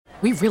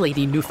We really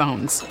need new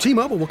phones.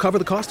 T-Mobile will cover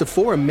the cost of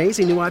 4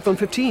 amazing new iPhone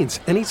 15s,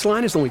 and each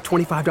line is only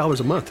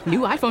 $25 a month. New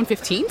iPhone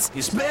 15s?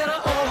 It's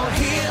better over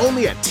here.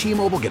 Only at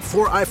T-Mobile, get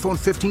 4 iPhone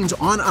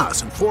 15s on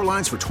us and 4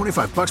 lines for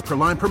 $25 per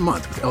line per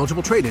month with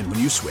eligible trade-in when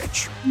you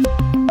switch.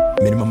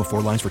 Minimum of 4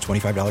 lines for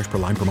 $25 per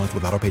line per month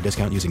with autopay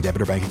discount using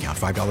debit or bank account.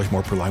 $5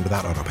 more per line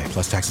without autopay,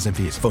 plus taxes and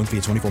fees. Phone fee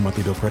at 24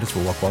 monthly bill credits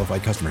for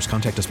well-qualified customers.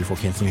 Contact us before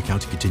canceling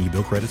account to continue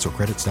bill credits or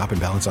credit stop and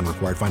balance on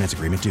required finance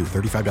agreement due.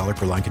 $35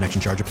 per line connection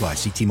charge applies.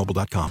 See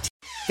T-Mobile.com.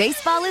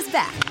 Baseball is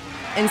back,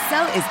 and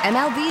so is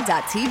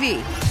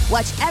MLB.tv.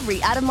 Watch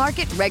every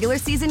out-of-market regular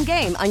season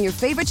game on your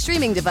favorite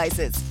streaming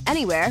devices.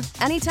 Anywhere,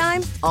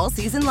 anytime, all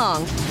season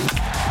long.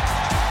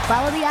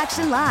 Follow the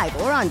action live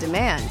or on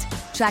demand.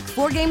 Track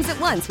 4 games at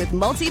once with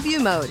multi-view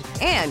mode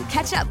and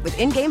catch up with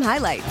in-game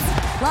highlights.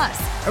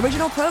 Plus,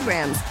 original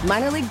programs,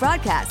 minor league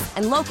broadcasts,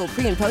 and local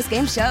pre- and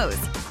post-game shows.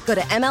 Go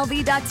to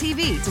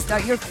MLB.tv to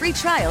start your free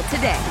trial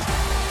today.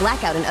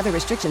 Blackout and other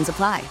restrictions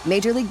apply.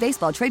 Major League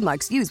Baseball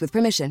trademarks used with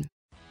permission.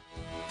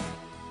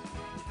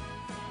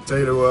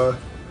 Say to a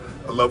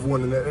loved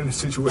one in a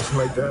situation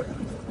like that,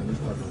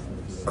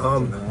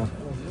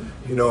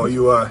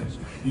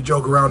 you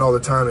joke around all the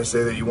time and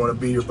say that you want to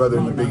be your brother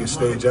in the biggest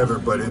stage ever,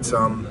 but it's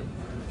a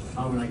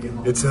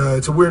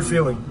weird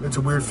feeling. It's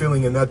a weird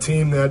feeling, and that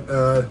team had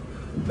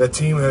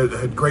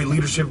great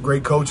leadership,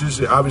 great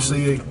coaches.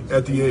 Obviously,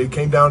 it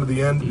came down to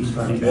the end,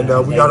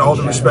 and we got all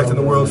the respect in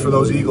the world for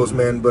those Eagles,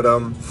 man. But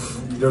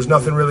there's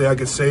nothing really I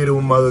could say to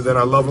him other than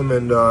I love him,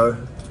 and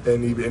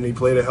he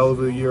played a hell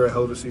of a year, a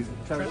hell of a season.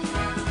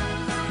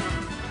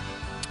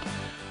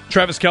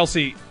 Travis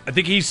Kelce, I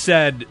think he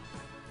said,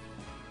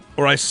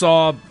 or I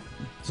saw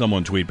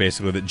someone tweet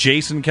basically that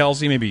Jason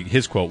Kelce, maybe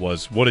his quote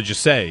was, "What did you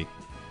say?"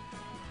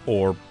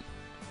 Or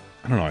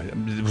I don't know.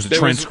 Was it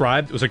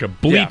transcribed? It was like a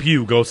bleep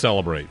you, go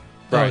celebrate.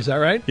 Right. Oh, is that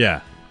right?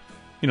 Yeah.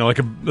 Like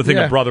the thing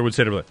a brother would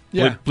say to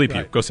bleep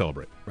you, go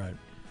celebrate. Right.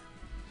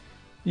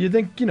 You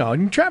think,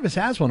 Travis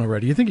has one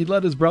already. You think he'd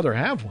let his brother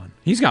have one?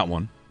 He's got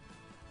one.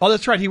 Oh,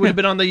 that's right. He would have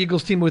been on the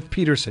Eagles team with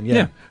Peterson.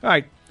 Yeah. All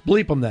right.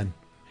 Bleep him then.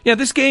 Yeah,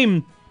 this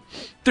game,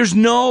 there's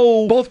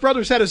no... Both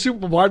brothers had a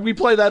Super Bowl. We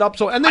play that up.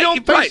 And they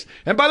don't face... Right.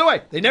 And by the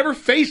way, they never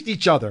faced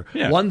each other.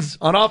 Yeah. One's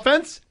on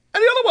offense,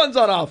 and the other one's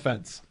on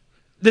offense.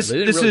 This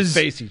really is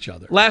face each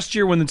other. Last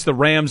year when it's the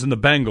Rams and the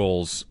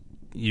Bengals,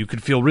 you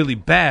could feel really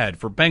bad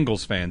for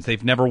Bengals fans.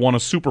 They've never won a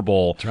Super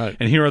Bowl. That's right.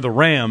 And here are the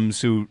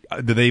Rams who,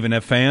 do they even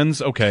have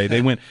fans? Okay,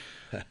 they win.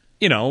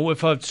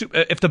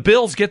 If the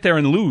Bills get there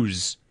and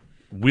lose,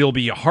 we'll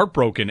be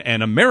heartbroken,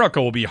 and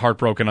America will be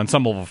heartbroken on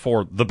some level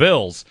for the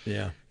Bills.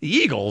 Yeah. The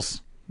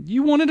Eagles,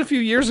 you won it a few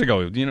years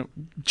ago.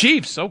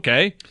 Chiefs,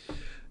 okay.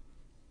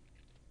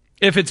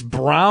 If it's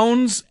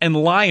Browns and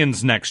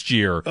Lions next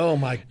year, oh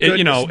my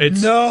goodness,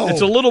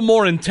 it's a little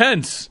more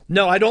intense.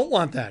 No, I don't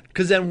want that,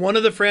 because then one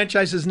of the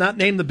franchises not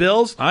named the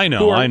Bills. I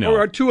know. Who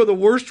are two of the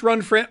worst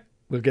run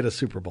will get a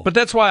Super Bowl. But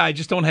that's why I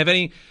just don't have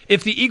any.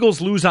 If the Eagles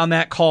lose on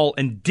that call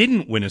and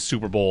didn't win a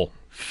Super Bowl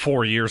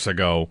 4 years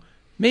ago,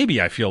 maybe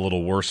I feel a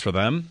little worse for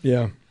them.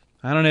 Yeah,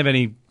 I don't have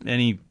any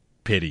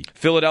pity.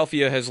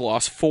 Philadelphia has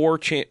lost four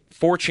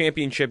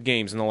championship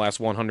games in the last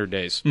 100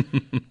 days.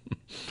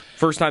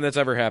 First time that's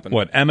ever happened.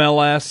 What,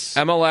 MLS?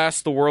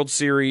 MLS, the World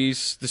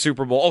Series, the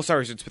Super Bowl. Oh,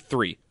 sorry, it's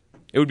 3.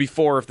 It would be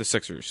 4 if the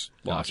Sixers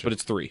lost, but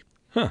it's 3.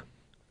 Huh.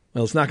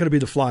 Well, it's not going to be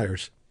the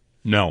Flyers.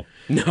 No.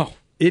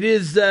 It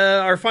is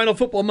our final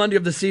football Monday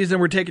of the season.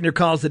 We're taking your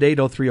calls at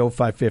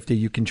 803-0550.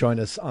 You can join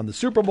us on the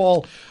Super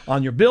Bowl,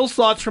 on your Bills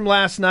thoughts from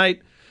last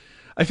night.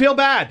 I feel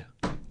bad.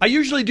 I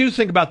usually do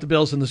think about the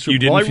Bills in the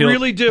Super Bowl. I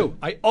really do.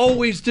 I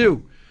always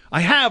do.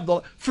 I have,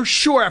 for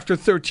sure, after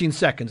 13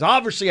 seconds.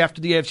 Obviously, after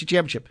the AFC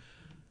Championship.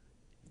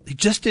 They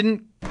just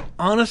didn't,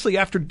 honestly,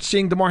 after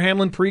seeing DeMar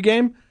Hamlin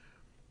pregame,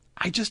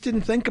 I just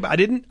didn't think about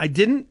it. I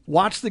didn't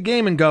watch the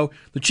game and go,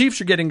 the Chiefs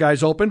are getting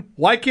guys open.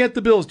 Why can't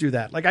the Bills do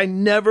that? I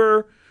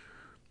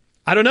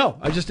don't know.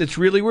 It's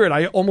really weird.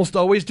 I almost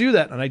always do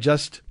that. And I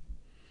don't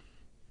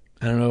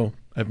know.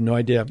 I have no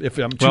idea if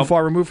I'm too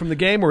far removed from the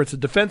game, or it's a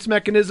defense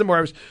mechanism, or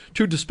I was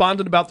too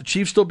despondent about the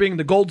Chiefs still being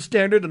the gold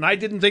standard, and I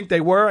didn't think they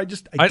were. I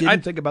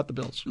didn't think about the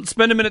Bills.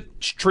 Spend a minute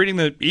treating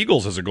the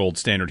Eagles as a gold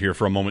standard here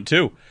for a moment,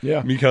 too.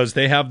 Yeah. Because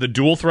they have the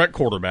dual-threat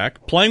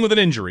quarterback playing with an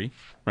injury.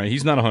 Right?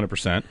 He's not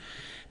 100%. And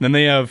then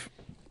they have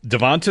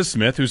Devonta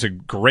Smith, who's a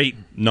great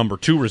number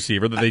 2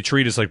 receiver that they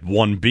treat as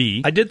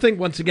 1B. I did think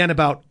once again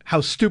about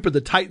how stupid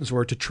the Titans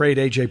were to trade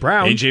A.J.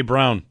 Brown. A.J.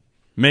 Brown.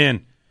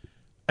 Man,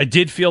 I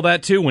did feel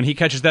that, too, when he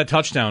catches that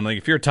touchdown.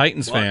 If you're a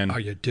Titans fan. What are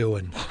you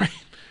doing?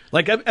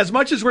 As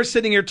much as we're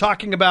sitting here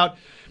talking about,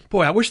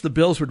 boy, I wish the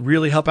Bills would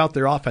really help out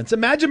their offense.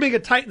 Imagine being a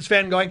Titans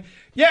fan going,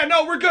 yeah,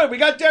 no, we're good. We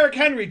got Derrick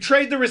Henry.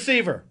 Trade the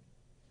receiver.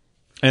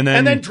 And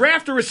then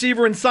draft a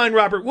receiver and sign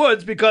Robert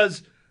Woods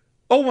because,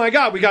 oh, my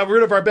God, we got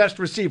rid of our best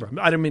receiver.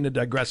 I didn't mean to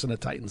digress on a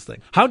Titans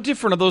thing. How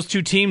different are those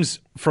two teams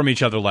from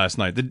each other last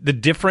night? The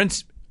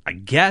difference, I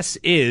guess,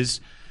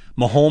 is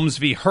Mahomes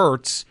v.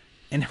 Hurts.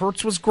 And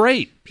Hurts was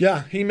great.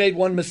 Yeah, he made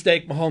one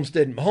mistake. Mahomes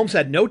didn't. Mahomes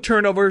had no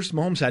turnovers.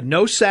 Mahomes had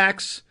no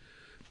sacks.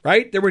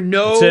 Right? There were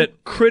no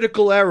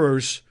critical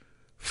errors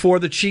for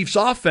the Chiefs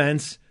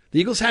offense, the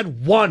Eagles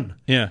had one.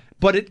 Yeah.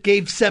 But it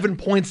gave 7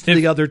 points to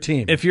the other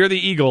team. If you're the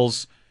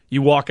Eagles,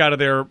 you walk out of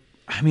there,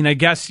 I mean, I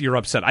guess you're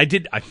upset.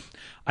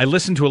 I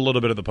listened to a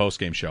little bit of the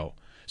postgame show.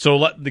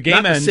 So the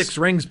game ends. Not the 6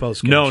 rings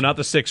postgame No, show. not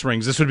the 6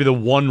 rings. This would be the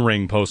 1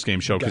 ring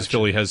postgame show because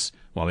Philly has,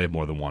 well, they have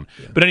more than one.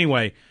 Yeah. But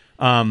anyway,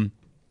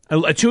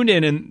 I tuned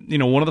in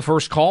and, one of the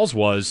first calls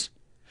was,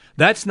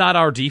 that's not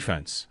our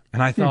defense.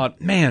 And I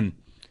thought, man.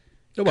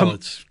 Well,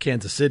 it's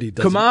Kansas City.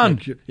 Come on.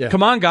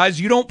 Come on, guys.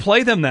 You don't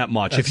play them that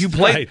much. If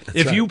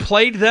you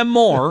played them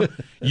more,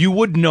 you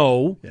would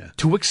know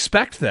to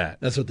expect that.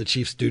 That's what the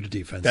Chiefs do to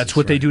defense. That's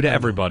what they do to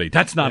everybody.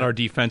 That's not our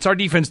defense. Our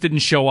defense didn't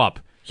show up.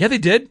 Yeah, they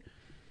did.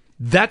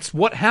 That's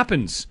what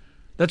happens.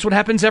 That's what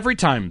happens every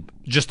time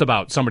just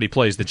about somebody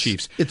plays the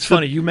Chiefs. It's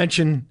funny. You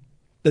mentioned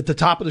at the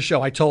top of the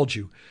show, I told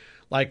you,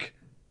 like,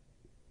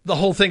 the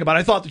whole thing about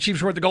I thought the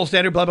Chiefs weren't the gold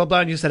standard, blah, blah, blah.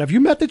 And you said, have you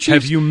met the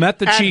Chiefs? Have you met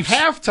the Chiefs?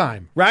 At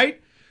halftime,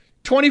 right?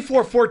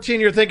 24-14,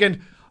 you're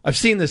thinking, I've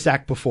seen this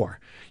act before.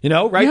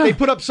 Right? Yeah. They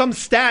put up some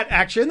stat,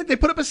 actually. I think they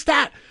put up a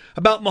stat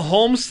about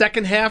Mahomes'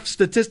 second half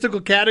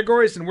statistical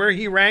categories and where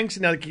he ranks.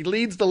 And he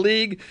leads the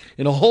league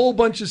in a whole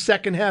bunch of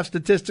second half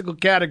statistical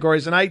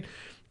categories. And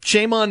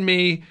shame on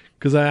me,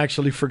 because I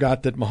actually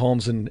forgot that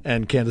Mahomes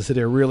and Kansas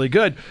City are really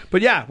good.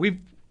 But yeah,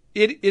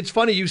 it's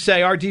funny you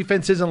say our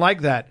defense isn't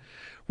like that.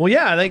 Well,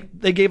 yeah,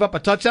 they gave up a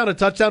touchdown, and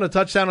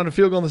a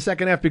field goal in the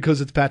second half because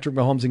it's Patrick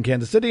Mahomes in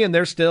Kansas City, and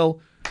they're still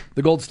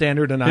the gold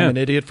standard, and I'm an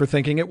idiot for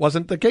thinking it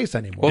wasn't the case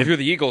anymore. Well, if you're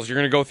the Eagles, you're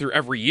going to go through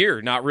every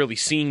year not really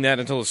seeing that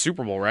until the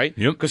Super Bowl, right?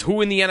 Yep. Because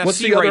who in the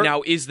NFC right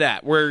now is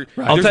that, where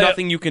there's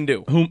nothing you can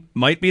do? Who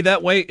might be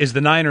that way is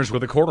the Niners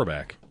with a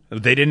quarterback.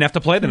 They didn't have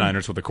to play the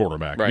Niners with a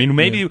quarterback. Right. I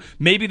mean,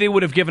 maybe they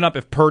would have given up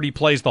if Purdy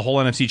plays the whole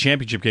NFC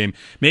Championship game.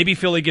 Maybe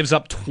Philly gives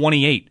up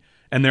 28.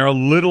 And they're a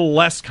little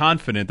less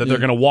confident that they're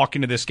going to walk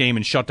into this game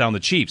and shut down the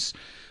Chiefs.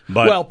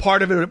 But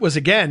part of it was,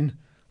 again,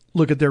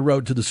 look at their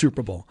road to the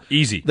Super Bowl.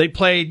 Easy. They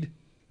played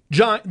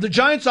the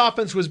Giants'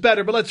 offense was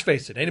better, but let's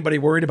face it, anybody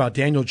worried about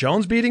Daniel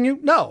Jones beating you?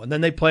 No. And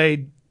then they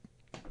played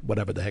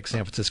whatever the heck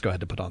San Francisco had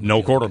to put on.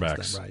 No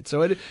quarterbacks. Them, right.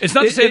 So it's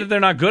not to say that they're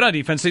not good on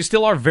defense. They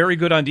still are very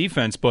good on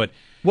defense, but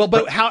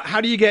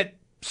how do you get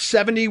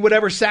 70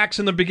 whatever sacks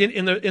in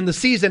the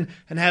season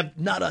and have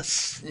not a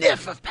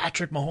sniff of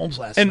Patrick Mahomes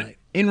last night?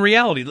 In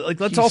reality,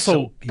 let's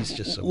also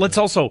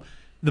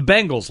the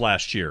Bengals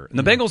last year. And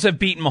the Bengals have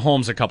beaten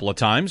Mahomes a couple of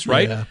times,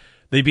 right? Yeah.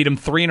 They beat him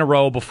 3 in a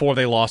row before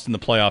they lost in the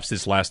playoffs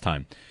this last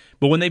time.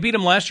 But when they beat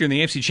him last year in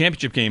the AFC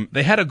Championship game,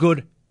 they had a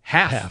good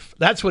half.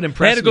 That's what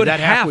impressed me. That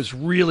half was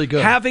really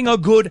good. Having a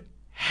good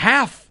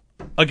half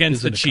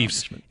against the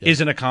Chiefs is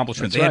an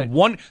accomplishment. That's they had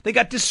one. They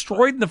got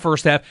destroyed in the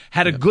first half,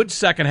 had a good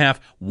second half,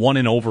 won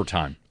in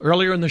overtime.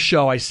 Earlier in the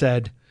show, I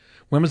said,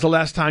 when was the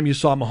last time you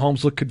saw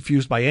Mahomes look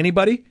confused by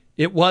anybody?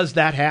 It was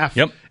that half.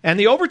 Yep. And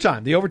the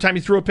overtime. The overtime,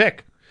 he threw a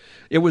pick.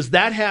 It was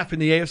that half in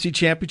the AFC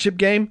Championship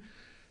game.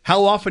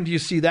 How often do you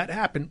see that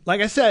happen?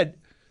 Like I said,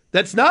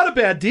 that's not a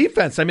bad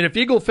defense. I mean, if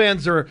Eagle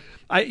fans are,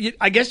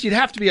 I guess you'd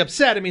have to be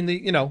upset. I mean,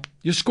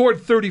 you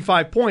scored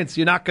 35 points.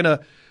 You're not going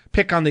to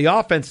pick on the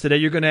offense today.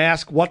 You're going to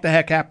ask what the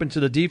heck happened to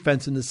the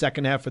defense in the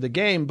second half of the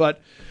game.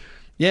 But,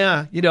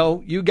 yeah,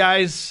 you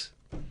guys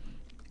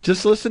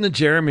just listen to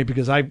Jeremy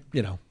because I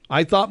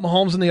thought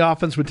Mahomes and the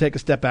offense would take a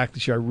step back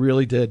this year. I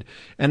really did.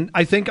 And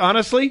I think,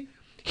 honestly,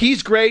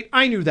 he's great.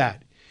 I knew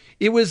that.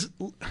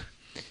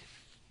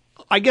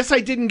 I guess I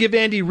didn't give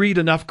Andy Reid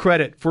enough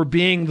credit for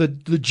being the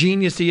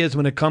genius he is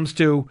when it comes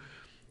to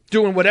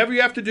doing whatever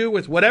you have to do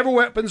with whatever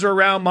weapons are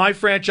around my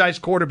franchise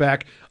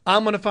quarterback.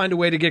 I'm going to find a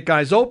way to get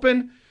guys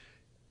open,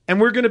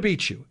 and we're going to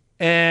beat you.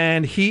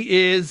 And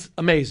he is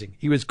amazing.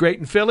 He was great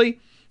in Philly.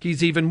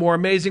 He's even more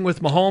amazing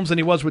with Mahomes than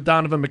he was with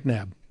Donovan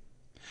McNabb.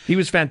 He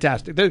was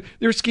fantastic.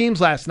 Their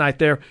schemes last night,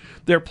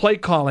 their play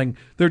calling,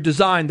 their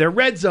design, their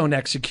red zone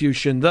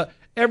execution,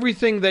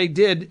 everything they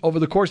did over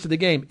the course of the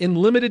game in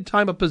limited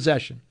time of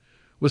possession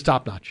was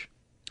top-notch.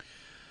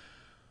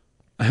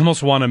 I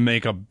almost want to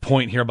make a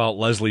point here about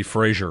Leslie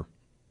Frazier.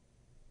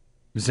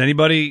 Is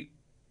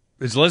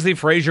Leslie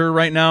Frazier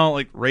right now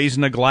like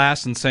raising a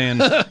glass and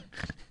saying,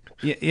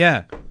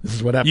 yeah. This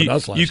is what happened to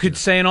us last year. You could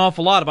say an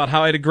awful lot about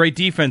how I had a great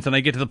defense and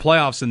I get to the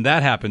playoffs and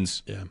that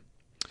happens. Yeah.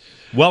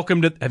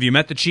 Welcome to, have you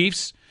met the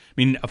Chiefs? I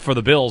mean, for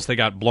the Bills, they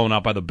got blown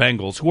out by the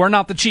Bengals, who are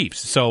not the Chiefs.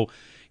 So,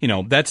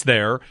 that's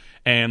there.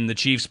 And the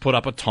Chiefs put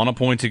up a ton of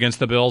points against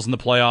the Bills in the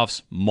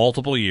playoffs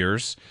multiple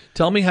years.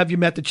 Tell me, have you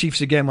met the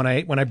Chiefs again when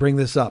I bring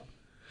this up?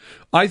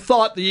 I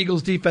thought the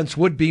Eagles' defense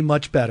would be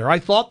much better. I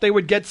thought they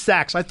would get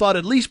sacks. I thought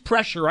at least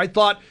pressure. I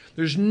thought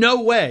there's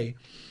no way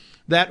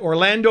that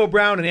Orlando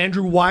Brown and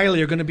Andrew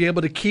Wiley are going to be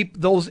able to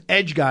keep those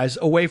edge guys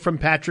away from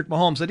Patrick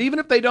Mahomes. That even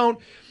if they don't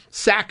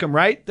sack him,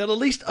 right, they'll at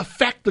least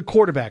affect the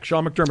quarterback.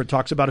 Sean McDermott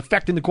talks about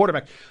affecting the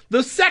quarterback.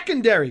 The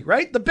secondary,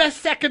 right, the best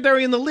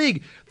secondary in the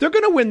league, they're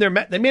going to win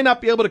they may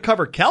not be able to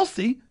cover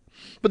Kelsey,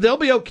 but they'll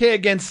be okay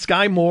against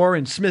Sky Moore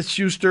and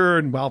Smith-Schuster,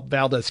 and,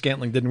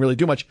 Valdez-Scantling didn't really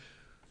do much.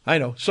 I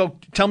know. So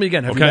tell me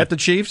again, have you met the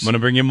Chiefs? I'm going to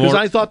bring you more. Because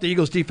I thought the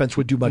Eagles' defense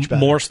would do much better.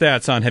 More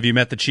stats on have you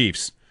met the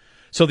Chiefs.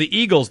 So the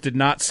Eagles did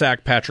not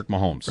sack Patrick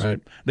Mahomes.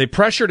 Right. They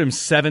pressured him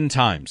 7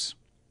 times.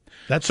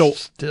 That's So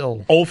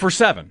still 0 for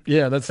 7.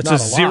 Yeah, that's a not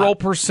a lot.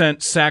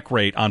 0% sack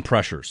rate on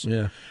pressures.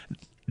 Yeah.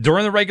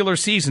 During the regular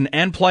season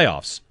and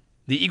playoffs,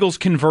 the Eagles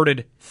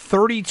converted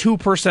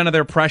 32% of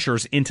their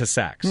pressures into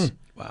sacks.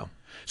 Wow.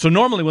 So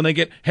normally when they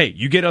get, hey,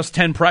 you get us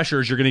 10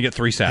 pressures, you're going to get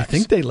 3 sacks. I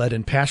think they led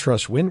in pass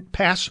rush win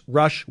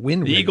The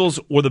rate. Eagles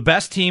were the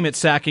best team at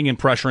sacking and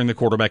pressuring the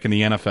quarterback in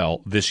the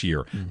NFL this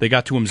year. They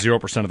got to him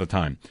 0% of the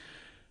time.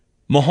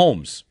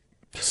 Mahomes,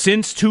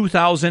 since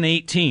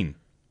 2018,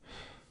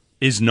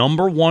 is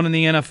number 1 in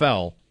the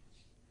NFL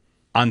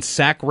on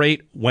sack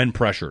rate when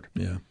pressured.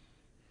 Yeah.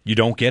 You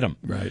don't get him.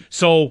 Right.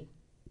 So,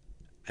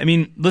 I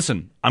mean,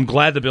 listen, I'm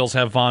glad the Bills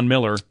have Von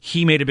Miller.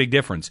 He made a big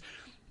difference.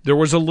 There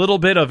was a little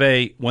bit of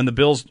when the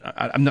Bills,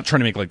 I'm not trying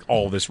to make like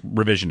all this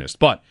revisionist,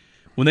 but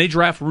when they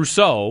draft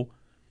Rousseau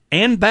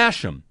and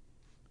Basham,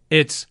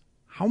 it's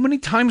how many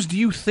times do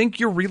you think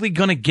you're really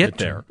going to get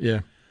there?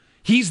 Yeah.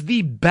 He's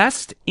the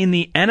best in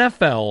the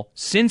NFL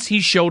since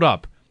he showed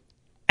up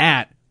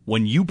at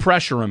when you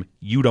pressure him,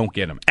 you don't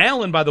get him.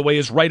 Allen, by the way,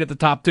 is right at the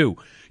top, too.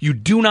 You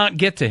do not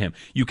get to him.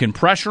 You can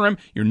pressure him.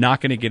 You're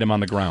not going to get him on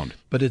the ground.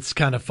 But it's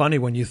kind of funny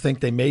when you think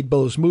they made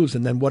those moves,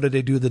 and then what did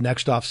they do the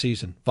next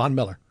offseason? Von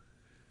Miller.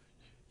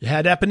 You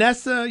had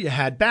Epinesa, you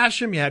had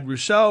Basham, you had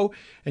Rousseau,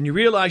 and you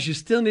realize you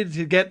still needed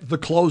to get the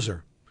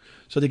closer.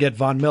 So they get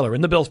Von Miller.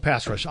 And the Bills'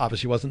 pass rush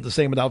obviously wasn't the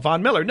same without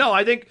Von Miller. No,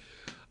 I think,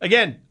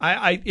 again,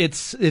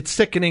 it's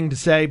sickening to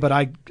say, but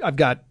I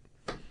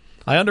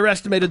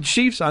underestimated the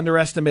Chiefs,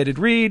 underestimated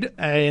Reed,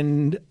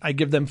 and I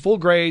give them full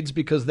grades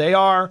because they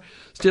are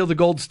still the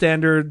gold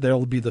standard.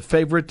 They'll be the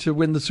favorite to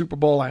win the Super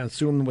Bowl, I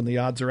assume, when the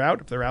odds are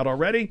out, if they're out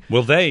already.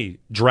 Will they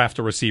draft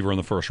a receiver in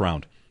the first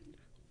round?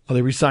 Are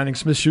they re-signing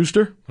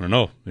Smith-Schuster? I don't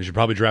know. They should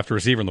probably draft a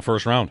receiver in the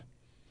first round.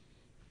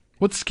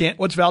 What's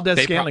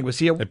Valdez-Scantling? Was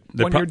he a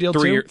one-year deal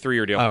too?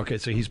 3-year deal. Oh, okay,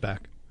 so he's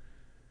back.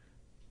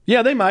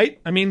 Yeah, they might.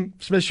 I mean,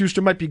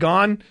 Smith-Schuster might be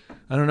gone.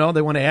 I don't know.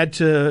 They want to add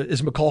to,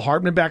 is McCall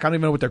Hardman back? I don't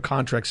even know what their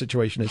contract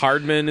situation is.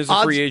 Hardman is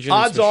a free agent.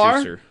 Odds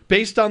are,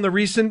 based on the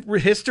recent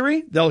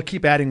history, they'll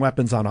keep adding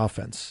weapons on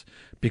offense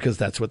because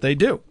that's what they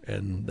do,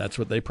 and that's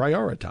what they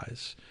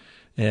prioritize.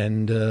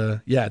 And,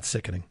 yeah, it's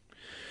sickening.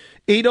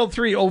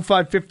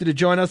 803-0550 to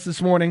join us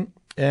this morning,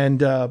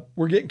 and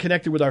we're getting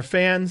connected with our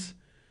fans.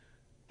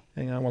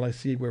 Hang on while I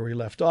see where we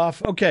left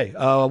off. Okay,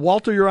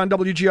 Walter, you're on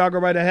WGR. Go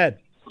right ahead.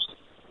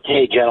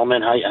 Hey,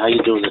 gentlemen, how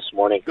you doing this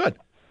morning? Good.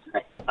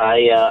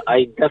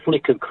 I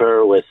definitely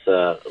concur with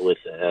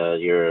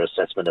your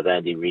assessment of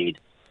Andy Reid.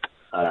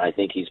 I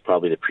think he's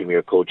probably the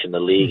premier coach in the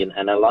league,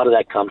 and a lot of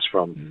that comes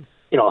from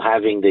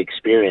having the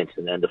experience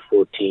and the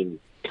 14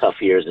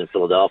 tough years in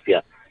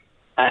Philadelphia.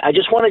 I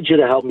just wanted you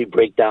to help me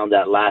break down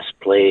that last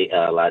play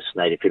last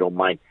night, if you don't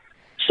mind.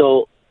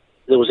 So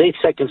there was 8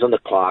 seconds on the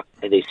clock,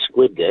 and they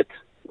squibbed it,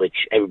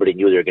 which everybody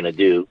knew they were going to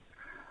do.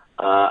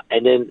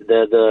 And then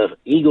the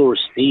Eagle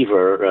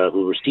receiver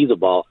who received the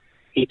ball,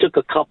 he took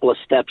a couple of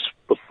steps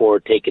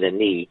before taking a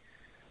knee,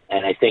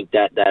 and I think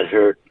that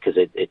hurt because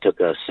it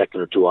took a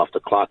second or two off the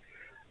clock.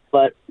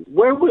 But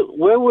where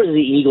was the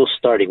Eagles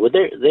starting? Were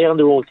they on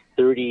their own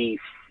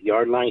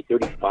 30-yard line,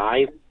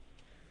 35?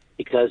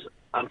 Because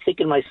I'm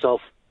thinking to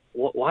myself,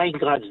 why in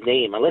God's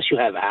name, unless you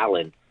have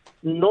Allen,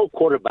 no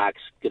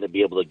quarterback's going to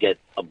be able to get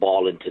a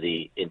ball into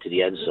the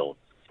end zone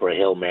for a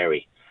Hail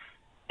Mary.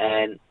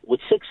 And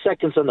with 6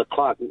 seconds on the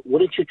clock,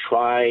 wouldn't you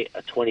try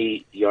a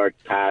 20-yard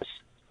pass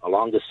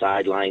along the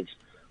sidelines,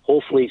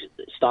 hopefully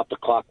stop the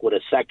clock with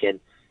a second,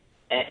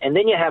 and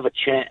then you have a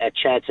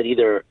chance at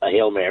either a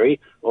Hail Mary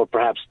or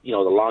perhaps the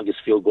longest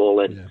field goal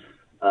in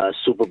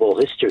Super Bowl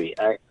history.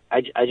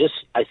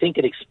 I think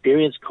an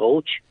experienced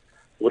coach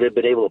would have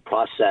been able to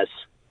process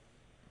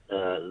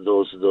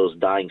those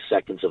dying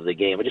seconds of the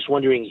game. I'm just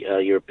wondering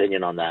your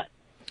opinion on that.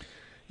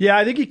 Yeah,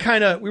 I think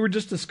we were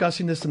just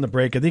discussing this in the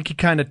break. I think he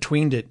kind of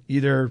tweened it.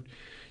 Either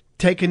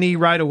take a knee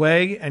right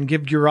away and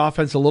give your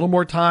offense a little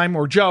more time,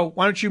 or Joe,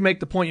 why don't you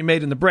make the point you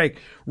made in the break?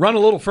 Run a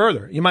little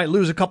further. You might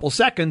lose a couple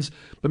seconds,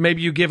 but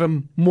maybe you give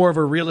him more of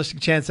a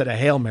realistic chance at a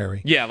Hail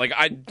Mary. Yeah,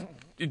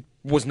 it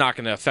was not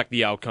going to affect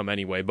the outcome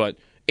anyway, but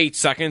 8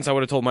 seconds, I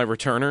would have told my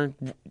returner,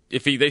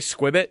 if they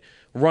squib it,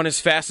 run as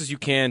fast as you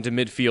can to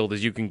midfield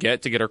as you can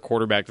get to get our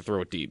quarterback to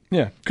throw it deep.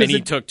 Yeah, and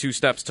he took 2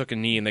 steps, took a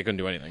knee, and they couldn't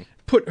do anything.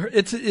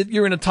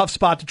 You're in a tough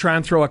spot to try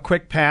and throw a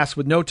quick pass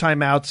with no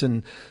timeouts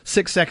and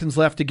 6 seconds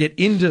left to get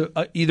into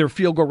either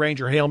field goal range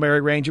or Hail Mary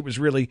range. It was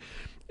really,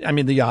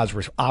 the odds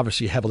were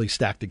obviously heavily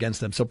stacked against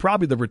them. So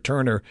probably the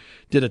returner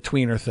did a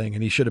tweener thing,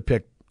 and he should have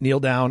picked kneel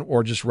down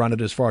or just run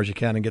it as far as you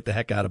can and get the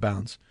heck out of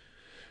bounds.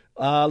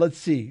 Let's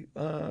see.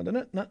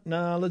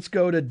 Let's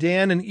go to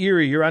Dan and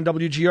Erie. You're on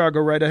WGR. Go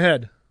right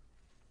ahead.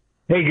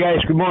 Hey, guys.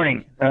 Good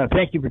morning.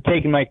 Thank you for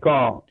taking my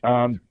call.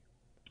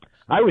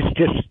 I was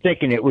just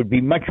thinking it would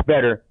be much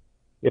better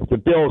if the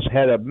Bills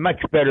had a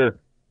much better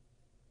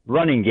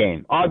running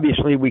game.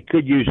 Obviously, we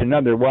could use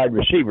another wide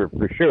receiver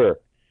for sure,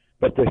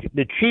 but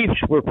the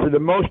Chiefs were, for the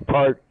most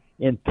part,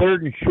 in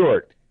third and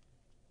short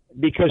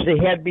because they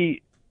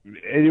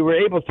were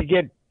able to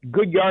get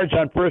good yards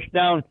on first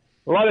down,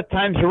 a lot of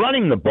times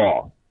running the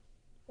ball.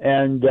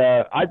 And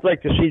I'd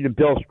like to see the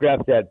Bills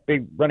draft that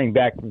big running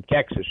back from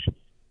Texas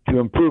to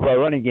improve our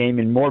running game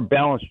and more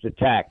balanced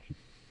attack.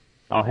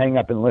 I'll hang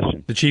up and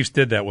listen. The Chiefs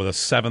did that with a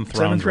seventh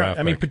round draft.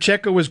 I mean,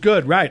 Pacheco was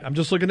good, right? I'm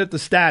just looking at the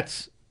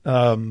stats,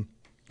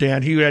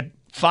 Dan. He had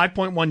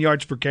 5.1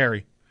 yards per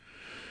carry,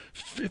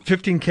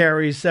 15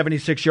 carries,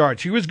 76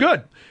 yards. He was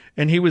good,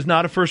 and he was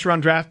not a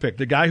first-round draft pick.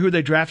 The guy who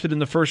they drafted in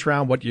the first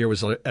round, what year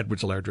was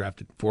Edwards-Helaire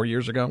drafted? 4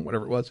 years ago,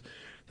 whatever it was.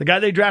 The guy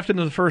they drafted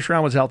in the first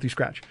round was a healthy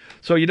scratch.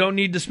 So you don't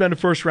need to spend a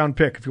first-round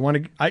pick. If you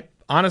want to,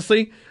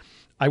 honestly,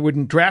 I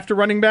wouldn't draft a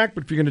running back,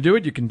 but if you're going to do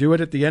it, you can do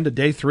it at the end of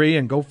day 3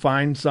 and go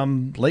find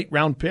some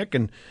late-round pick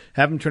and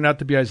have him turn out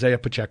to be Isaiah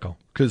Pacheco,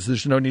 because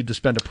there's no need to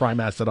spend a prime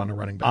asset on a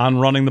running back. On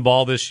running the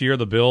ball this year,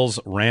 the Bills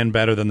ran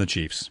better than the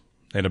Chiefs.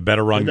 They had a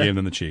better run game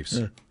than the Chiefs.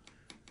 Yeah.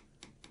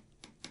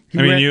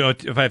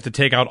 If I have to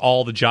take out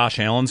all the Josh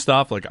Allen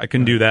stuff, like I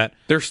can do that.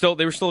 They were still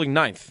like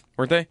 9th,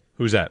 weren't they?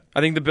 Who's that? I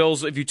think the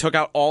Bills, if you took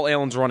out all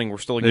Allen's running, were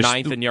still like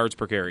 9th in yards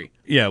per carry.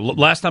 Yeah,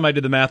 last time I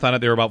did the math on it,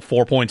 they were about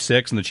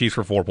 4.6, and the Chiefs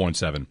were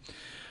 4.7.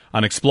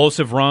 On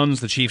explosive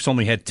runs, the Chiefs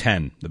only had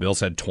 10. The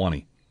Bills had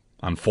 20.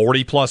 On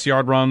 40-plus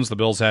yard runs, the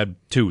Bills had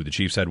 2. The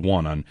Chiefs had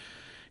 1. On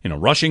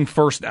rushing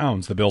first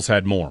downs, the Bills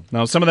had more.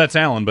 Now, some of that's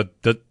Allen, but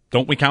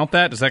don't we count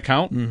that? Does that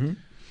count? Mm-hmm.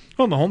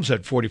 Well, Mahomes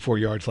had 44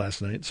 yards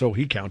last night, so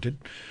he counted.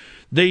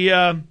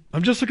 I'm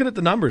just looking at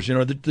the numbers.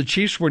 The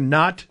Chiefs were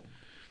not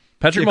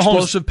Patrick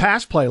explosive Mahomes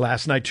pass play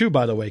last night, too,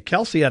 by the way.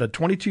 Kelsey had a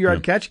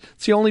 22-yard catch.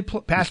 It's the only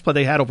pass play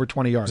they had over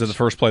 20 yards. Was it the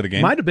first play of the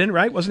game? Might have been,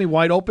 right? Wasn't he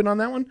wide open on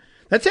that one?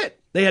 That's it.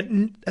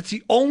 That's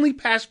the only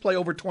pass play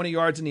over 20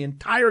 yards in the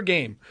entire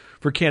game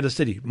for Kansas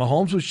City.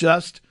 Mahomes was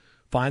just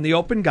find the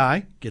open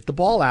guy, get the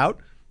ball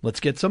out, let's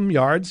get some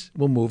yards,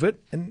 we'll move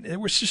it. And it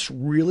was just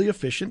really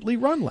efficiently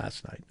run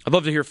last night. I'd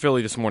love to hear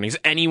Philly this morning. Is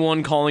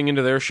anyone calling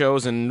into their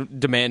shows and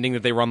demanding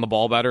that they run the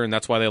ball better, and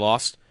that's why they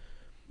lost?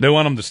 They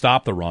want them to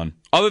stop the run.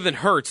 Other than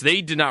Hurts,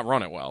 they did not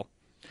run it well.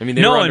 I mean,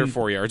 they were under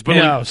 4 yards.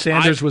 But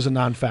Sanders was a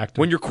non-factor.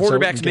 When your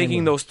quarterback's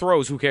making those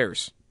throws, who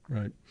cares?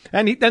 Right.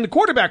 And the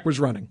quarterback was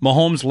running.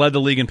 Mahomes led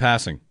the league in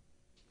passing.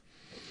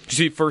 Did you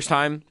see first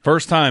time?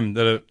 First time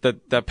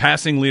that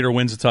passing leader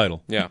wins a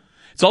title. Yeah.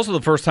 It's also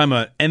the first time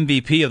an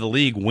MVP of the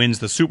league wins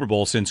the Super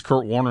Bowl since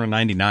Kurt Warner in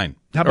 99.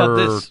 How about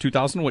this?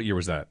 2000? What year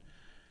was that?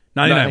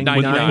 99.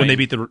 When they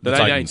beat the 99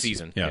 Titans.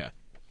 season. Yeah.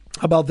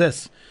 How about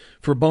this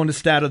for bonus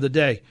stat of the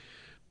day?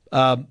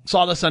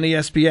 Saw this on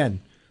ESPN.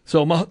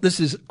 So this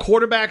is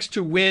quarterbacks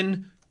to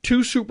win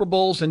 2 Super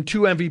Bowls and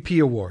 2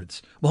 MVP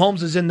awards.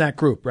 Mahomes is in that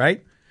group,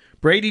 right?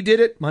 Brady did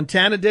it.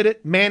 Montana did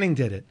it. Manning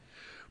did it.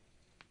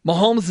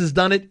 Mahomes has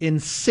done it in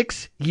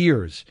 6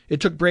 years.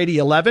 It took Brady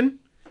 11.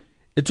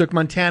 It took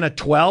Montana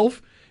 12.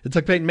 It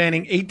took Peyton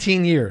Manning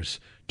 18 years.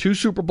 2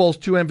 Super Bowls,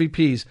 2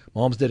 MVPs.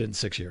 Mahomes did it in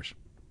 6 years.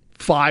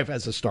 5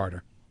 as a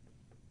starter.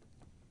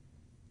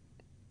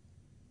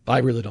 I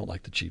really don't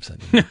like the Chiefs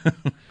anymore.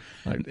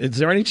 Is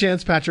there any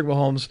chance Patrick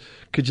Mahomes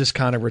could just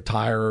kind of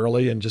retire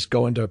early and just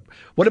go into...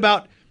 What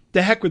about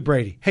the heck with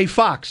Brady? Hey,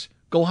 Fox,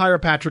 go hire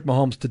Patrick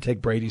Mahomes to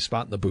take Brady's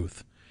spot in the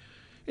booth.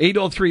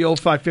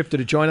 803-0550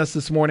 to join us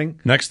this morning.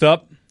 Next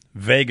up,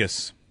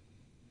 Vegas,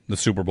 the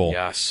Super Bowl.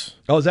 Yes.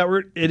 Oh, is that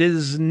where it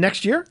is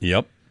next year?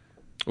 Yep.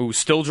 Ooh,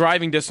 still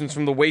driving distance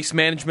from the Waste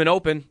Management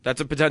Open.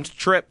 That's a potential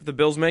trip if the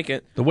Bills make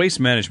it. The Waste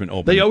Management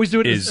Open. They always do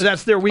it.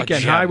 That's their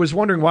weekend. gem. I was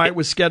wondering why it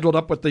was scheduled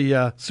up with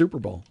the Super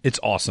Bowl. It's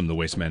awesome, the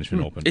Waste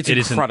Management Open. It's It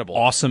incredible. is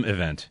an awesome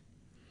event.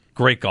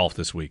 Great golf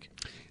this week.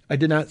 I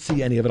did not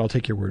see any of it. I'll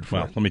take your word for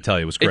it. Let me tell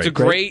you, it was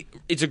great.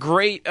 It's a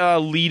great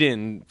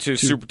lead-in to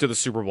the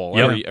Super Bowl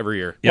every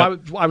year.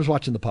 Yep. Well, I was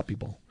watching the Puppy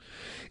Bowl.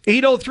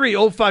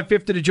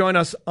 803-0550 to join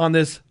us on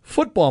this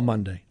Football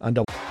Monday on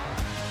Double.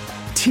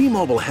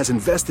 T-Mobile has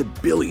invested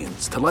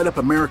billions to light up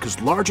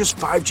America's largest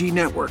 5G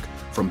network,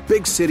 from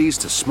big cities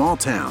to small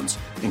towns,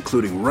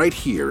 including right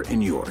here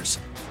in yours.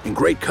 And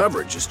great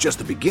coverage is just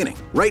the beginning.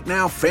 Right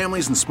now,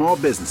 families and small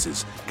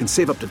businesses can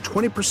save up to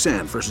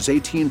 20% versus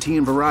AT&T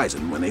and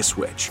Verizon when they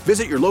switch.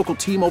 Visit your local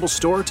T-Mobile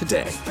store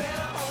today.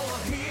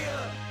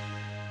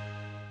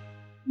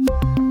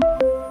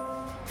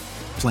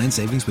 Plan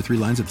savings with 3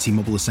 lines of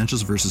T-Mobile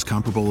Essentials versus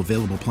comparable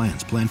available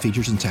plans. Plan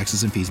features and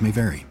taxes and fees may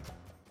vary.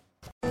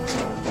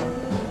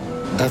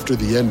 After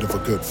the end of a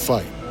good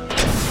fight,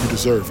 you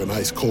deserve an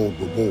ice-cold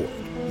reward.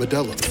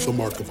 Modelo is the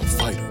mark of a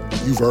fighter.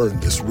 You've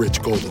earned this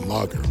rich golden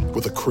lager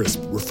with a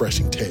crisp,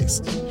 refreshing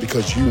taste.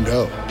 Because you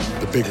know,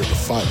 the bigger the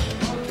fight,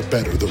 the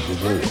better the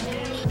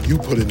reward. You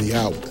put in the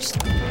hours,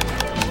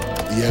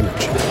 the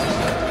energy,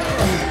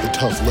 the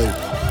tough labor.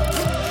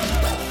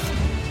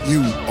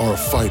 You are a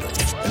fighter,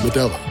 and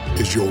Modelo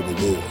is your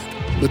reward.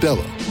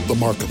 Modelo, the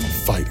mark of a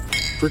fighter.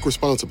 Drink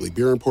responsibly.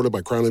 Beer imported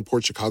by Crown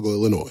Imports, Chicago,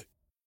 Illinois.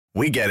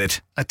 We get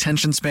it.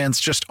 Attention spans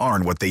just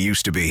aren't what they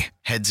used to be.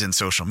 Heads in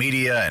social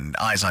media and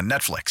eyes on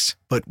Netflix.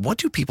 But what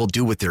do people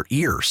do with their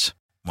ears?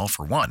 Well,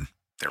 for one,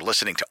 they're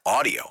listening to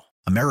audio.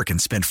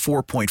 Americans spend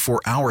 4.4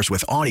 hours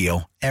with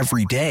audio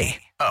every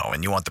day. Oh,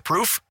 and you want the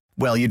proof?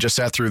 Well, you just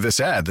sat through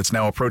this ad that's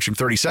now approaching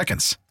 30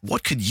 seconds.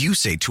 What could you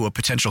say to a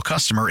potential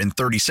customer in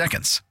 30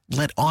 seconds?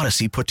 Let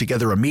Odyssey put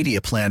together a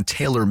media plan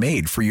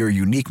tailor-made for your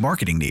unique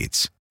marketing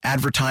needs.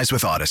 Advertise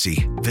with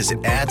Odyssey.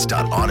 Visit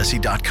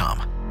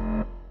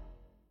ads.odyssey.com.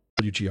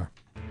 WGR.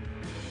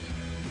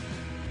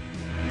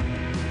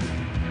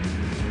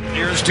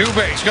 Here's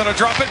Dubé. He's going to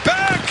drop it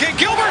back, and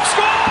Gilbert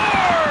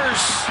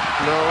scores!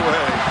 No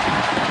way.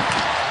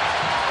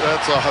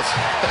 That's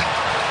awesome.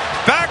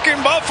 Back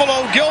in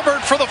Buffalo,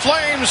 Gilbert for the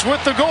Flames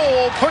with the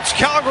goal. Puts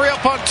Calgary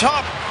up on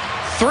top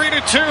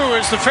 3-2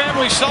 as the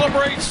family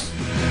celebrates.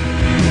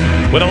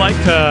 Would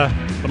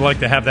have liked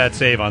to have that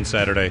save on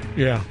Saturday.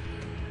 Yeah.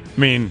 I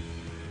mean,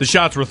 the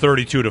shots were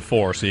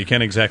 32-4, so you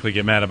can't exactly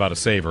get mad about a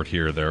save or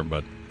here or there,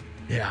 but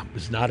yeah, it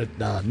was not a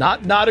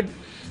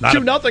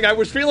 2-0. I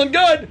was feeling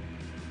good.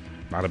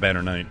 Not a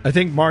banner night. I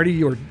think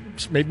Marty, or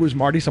maybe it was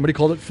Marty, somebody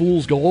called it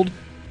fool's gold.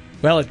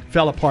 Well, it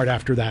fell apart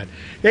after that.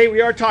 Hey,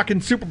 we are talking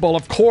Super Bowl,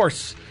 of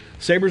course.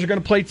 Sabres are going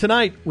to play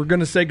tonight. We're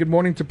going to say good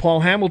morning to Paul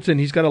Hamilton.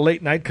 He's got a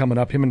late night coming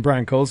up, him and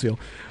Brian Koziel.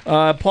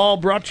 Paul,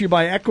 brought to you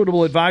by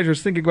Equitable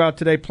Advisors, thinking about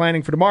today,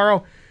 planning for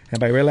tomorrow,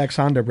 and by Relax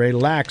Honda.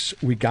 Relax,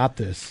 we got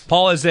this.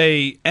 Paul, as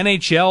a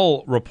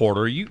NHL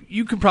reporter,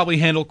 you can probably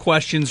handle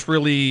questions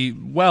really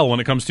well when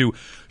it comes to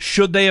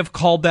should they have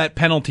called that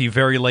penalty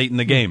very late in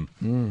the game.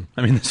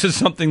 I mean, this is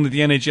something that the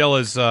NHL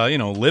has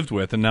lived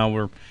with, and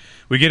now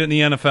we get it in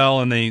the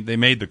NFL, and they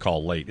made the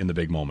call late in the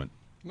big moment.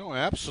 No,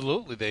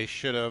 absolutely, they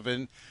should have.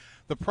 And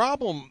the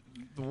problem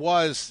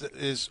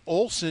is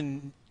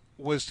Olsen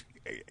was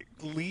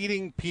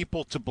leading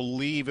people to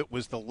believe it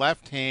was the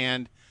left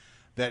hand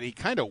that he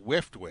kind of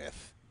whiffed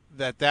with,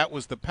 that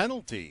was the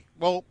penalty.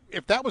 Well,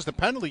 if that was the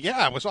penalty,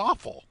 yeah, it was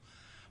awful.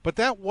 But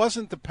that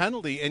wasn't the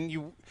penalty,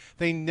 and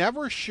they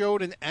never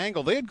showed an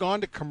angle. They had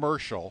gone to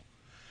commercial.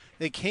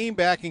 They came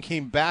back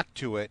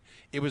to it.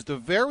 It was the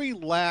very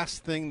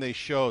last thing they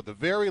showed, the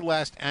very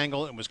last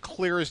angle. It was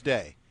clear as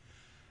day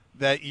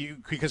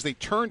because they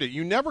turned it.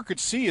 You never could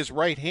see his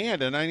right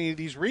hand in any of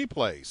these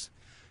replays.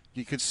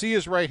 You could see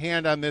his right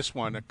hand on this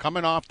one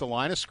coming off the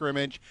line of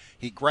scrimmage.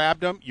 He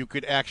grabbed him. You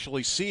could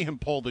actually see him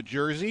pull the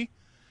jersey.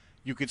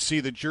 You could see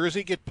the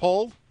jersey get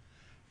pulled,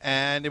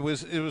 and it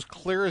was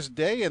clear as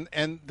day.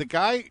 And the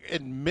guy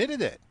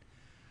admitted it.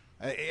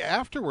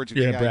 Afterwards,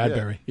 yeah,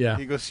 Bradbury. Yeah,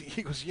 he goes,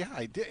 yeah,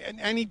 I did,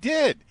 and he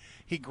did.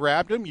 He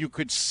grabbed him. You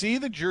could see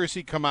the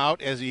jersey come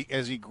out as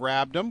he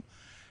grabbed him.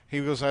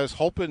 He goes, I was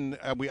hoping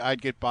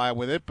I'd get by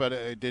with it, but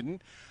I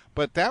didn't.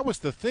 But that was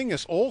the thing.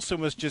 Is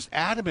Olsen was just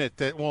adamant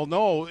that, well,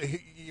 no,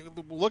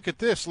 look at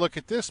this,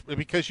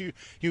 because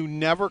you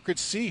never could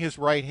see his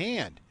right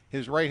hand.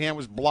 His right hand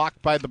was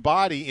blocked by the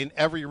body in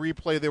every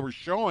replay they were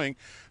showing.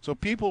 So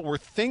people were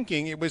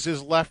thinking it was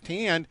his left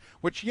hand,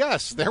 which,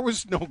 yes, there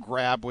was no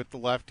grab with the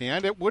left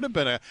hand. It would have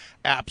been an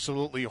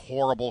absolutely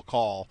horrible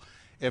call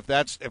if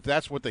that's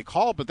what they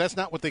called, but that's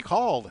not what they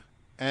called.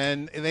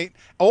 And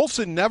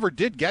Olsen never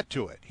did get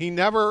to it. He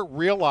never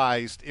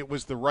realized it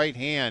was the right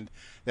hand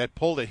that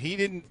pulled it. He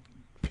didn't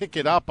pick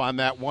it up on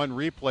that one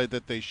replay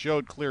that they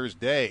showed clear as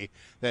day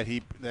that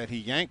he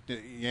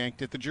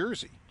yanked at the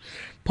jersey.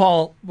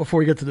 Paul, before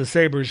we get to the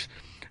Sabres,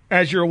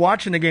 as you're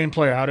watching the game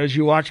play out, as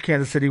you watch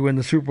Kansas City win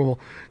the Super Bowl,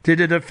 did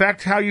it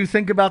affect how you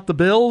think about the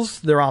Bills,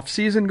 their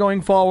off-season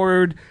going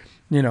forward,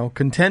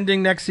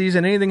 contending next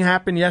season? Anything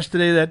happened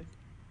yesterday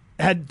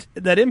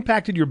that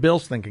impacted your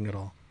Bills thinking at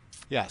all?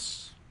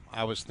 Yes,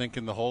 I was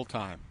thinking the whole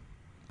time.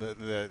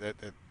 The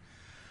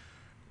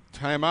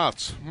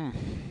timeouts.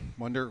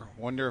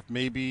 Wonder if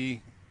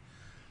maybe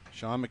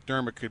Sean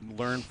McDermott could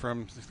learn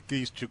from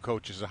these two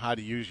coaches of how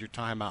to use your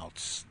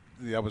timeouts.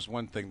 That was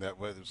one thing that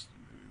was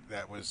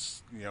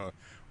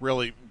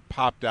really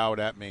popped out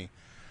at me.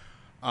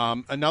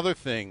 Another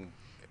thing,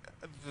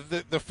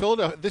 the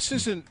Philadelphia. This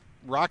isn't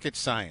rocket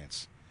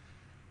science.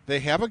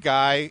 They have a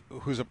guy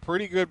who's a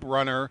pretty good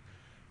runner,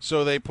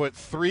 so they put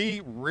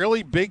three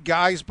really big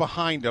guys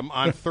behind him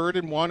on 3rd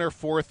and 1 or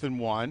 4th and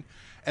 1,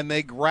 and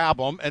they grab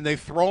them and they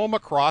throw them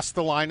across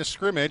the line of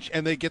scrimmage,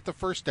 and they get the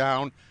first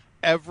down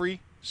every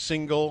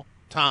single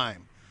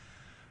time.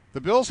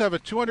 The Bills have a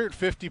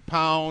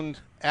 250-pound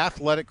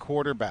athletic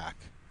quarterback.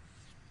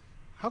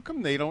 How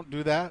come they don't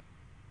do that?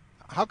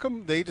 How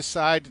come they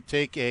decide to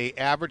take a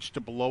average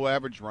to below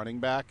average running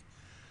back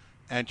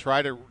and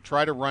try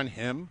to run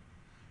him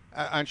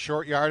on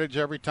short yardage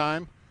every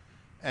time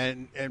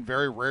and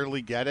very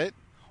rarely get it,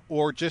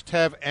 or just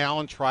have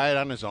Allen try it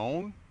on his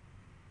own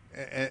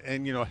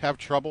and have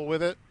trouble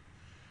with it?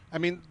 I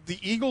mean, the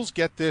Eagles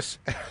get this.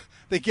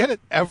 They get it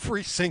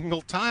every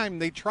single time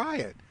they try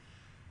it.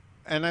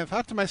 And I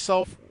thought to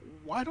myself,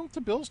 why don't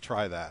the Bills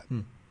try that?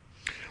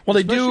 Well, they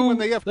Especially do. When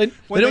they have, they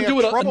don't do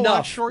it enough.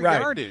 On short right.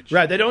 yardage.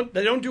 Right. They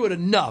don't do it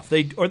enough.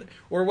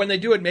 Or when they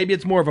do it, maybe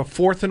it's more of a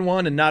 4th and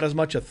 1 and not as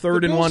much a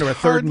 3rd and 1 or a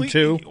 3rd and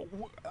 2.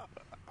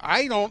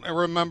 I don't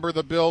remember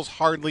the Bills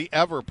hardly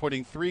ever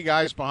putting three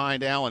guys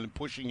behind Allen and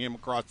pushing him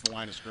across the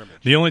line of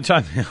scrimmage. The only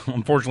time they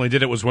unfortunately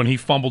did it was when he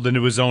fumbled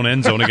into his own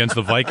end zone against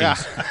the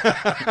Vikings.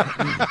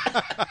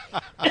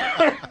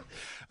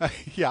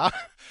 Yeah.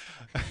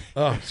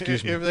 Oh,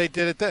 excuse me. If they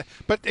did it that.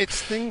 But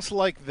it's things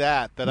like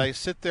that I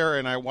sit there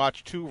and I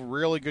watch two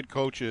really good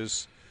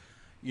coaches,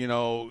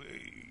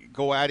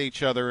 go at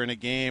each other in a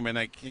game, and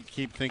I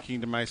keep thinking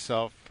to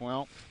myself,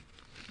 well,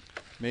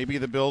 maybe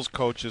the Bills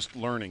coach is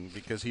learning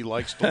because he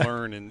likes to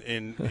learn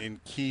in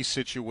key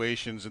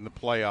situations in the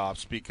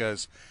playoffs,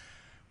 because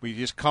we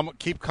just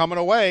keep coming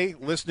away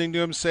listening to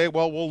him say,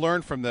 well, we'll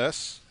learn from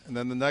this. And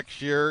then the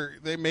next year,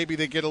 maybe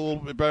they get a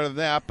little bit better than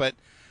that, but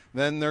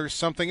then there's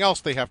something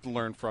else they have to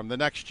learn from the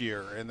next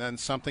year, and then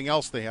something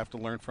else they have to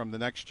learn from the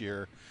next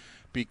year,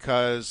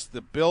 because the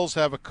Bills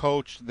have a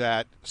coach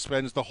that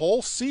spends the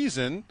whole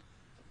season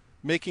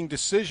making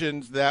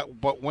decisions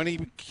but when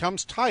he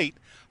comes tight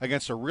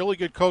against a really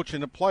good coach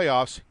in the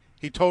playoffs,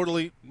 he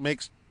totally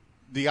makes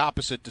the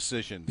opposite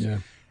decisions. Yeah.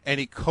 And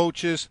he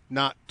coaches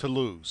not to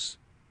lose.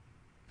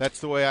 That's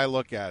the way I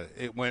look at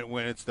it.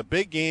 When it's the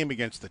big game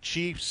against the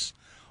Chiefs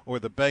or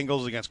the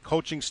Bengals against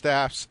coaching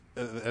staffs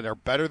that are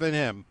better than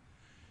him,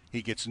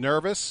 he gets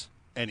nervous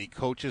and he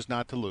coaches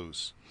not to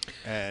lose.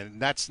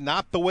 And that's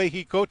not the way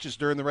he coaches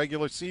during the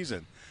regular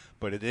season.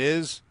 But it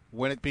is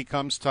when it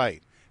becomes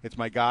tight. It's,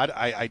 my God,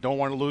 I don't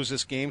want to lose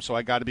this game, so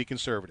I got to be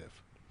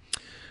conservative.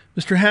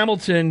 Mr.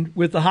 Hamilton,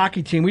 with the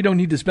hockey team, we don't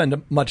need to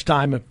spend much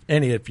time, if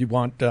any, if you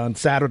want, on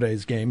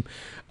Saturday's game.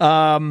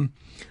 I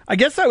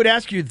guess I would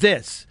ask you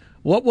this.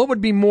 What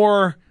would be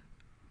more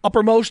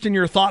uppermost in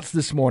your thoughts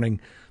this morning?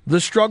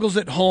 The struggles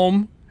at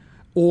home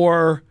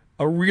or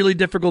a really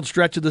difficult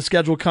stretch of the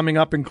schedule coming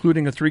up,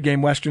 including a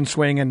 3-game Western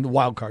swing and the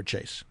wild card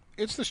chase?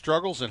 It's the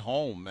struggles at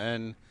home.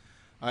 And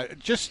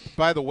just,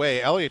 by the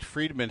way, Elliot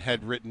Friedman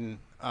had written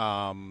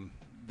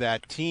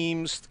that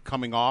teams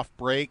coming off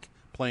break,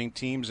 playing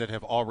teams that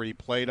have already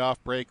played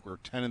off break, were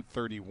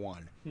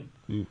 10-31.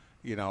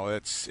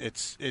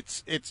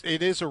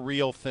 It is a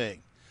real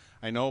thing.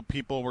 I know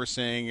people were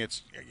saying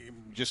it's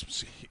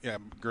just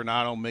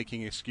Granato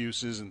making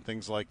excuses and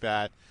things like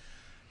that.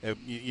 It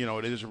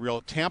is a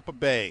real. Tampa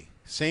Bay,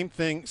 same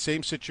thing,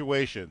 same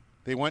situation.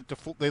 They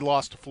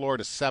lost to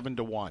Florida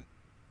 7-1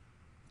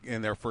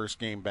 in their first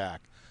game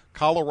back.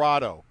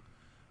 Colorado,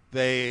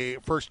 they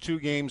first 2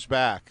 games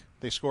back,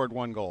 they scored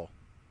 1 goal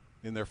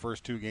in their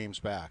first 2 games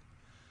back.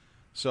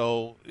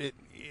 So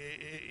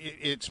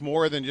it's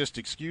more than just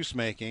excuse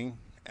making.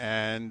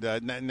 And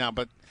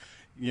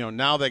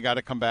now they got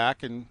to come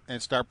back and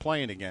start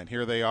playing again.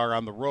 Here they are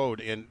on the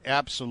road, and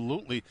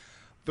absolutely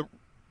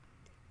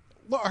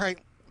all right,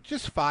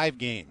 just 5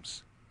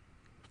 games.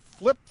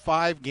 Flip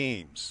 5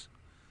 games.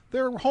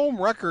 Their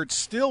home record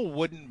still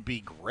wouldn't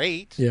be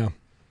great. Yeah.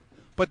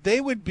 But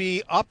they would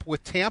be up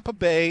with Tampa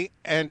Bay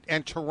and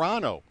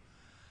Toronto.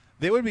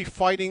 They would be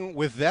fighting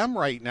with them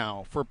right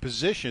now for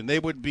position. They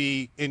would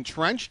be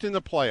entrenched in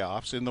the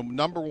playoffs, in the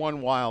number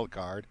 1 wild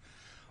card,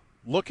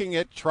 looking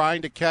at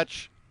trying to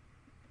catch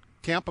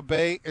Tampa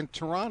Bay and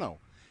Toronto.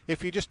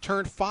 If you just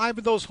turned 5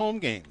 of those home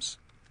games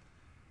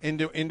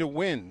into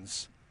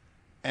wins,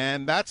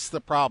 and that's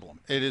the problem.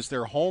 It is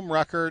their home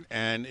record,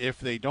 and if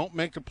they don't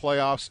make the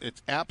playoffs,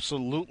 it's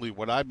absolutely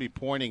what I'd be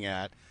pointing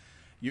at.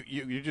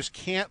 You just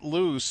can't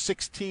lose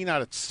 16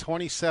 out of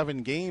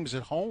 27 games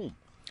at home.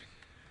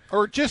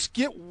 Or just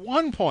get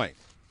 1 point.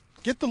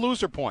 Get the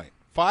loser point.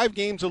 5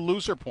 games of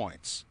loser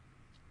points.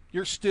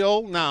 You're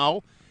still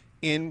now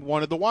in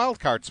one of the wild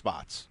card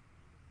spots.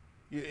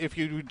 If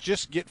you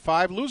just get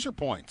 5 loser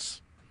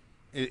points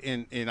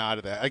in out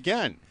of that.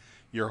 Again,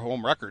 your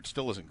home record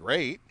still isn't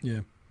great.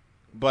 Yeah.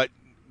 But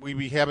we'd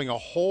be having a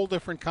whole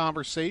different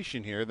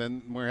conversation here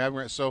than we're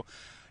having. So,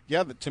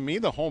 yeah, to me,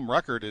 the home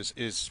record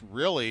is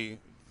really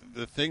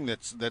the thing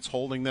that's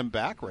holding them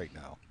back right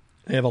now.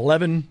 They have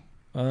 11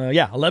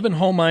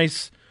 home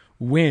ice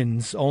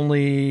wins.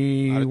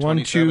 Only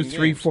 1, 2,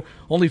 3, 4.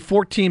 Only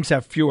 4 teams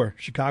have fewer.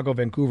 Chicago,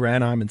 Vancouver,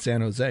 Anaheim, and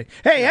San Jose.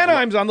 Hey,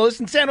 Anaheim's on the list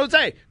in San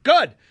Jose.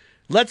 Good.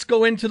 Let's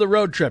go into the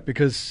road trip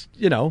because,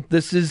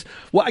 this is...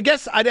 Well, I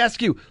guess I'd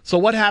ask you, so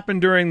what happened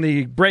during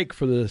the break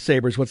for the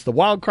Sabres? What's the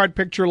wild card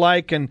picture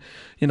like? And,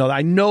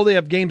 I know they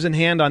have games in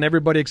hand on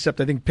everybody except,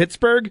 I think,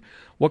 Pittsburgh.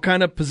 What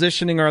kind of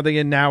positioning are they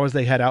in now as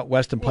they head out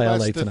west and play LA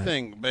tonight? That's the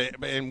thing.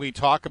 And we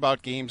talk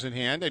about games in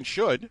hand, and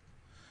should.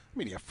 I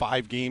mean, you have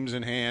 5 games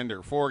in hand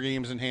or 4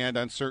 games in hand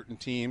on certain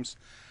teams,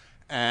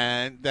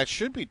 and that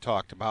should be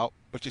talked about,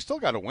 but you still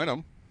got to win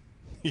them.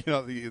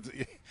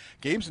 The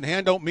games in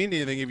hand don't mean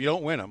anything if you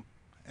don't win them.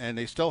 And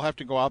they still have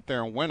to go out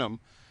there and win them.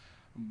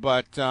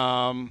 But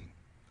I'm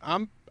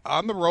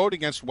on the road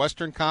against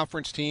Western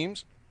Conference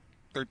teams.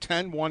 They're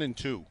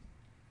 10-1-2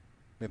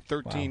 in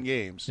 13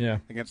 games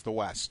against the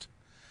West.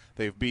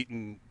 They've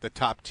beaten the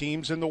top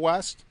teams in the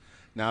West.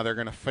 Now they're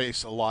going to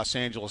face a Los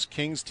Angeles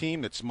Kings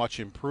team that's much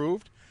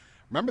improved.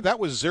 Remember, that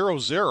was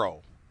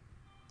 0-0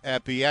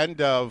 at the end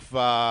of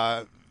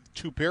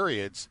 2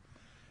 periods.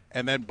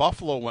 And then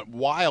Buffalo went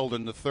wild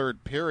in the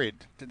 3rd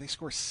period. Did they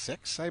score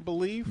 6, I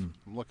believe?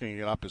 I'm looking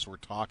it up as we're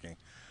talking.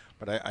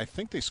 But I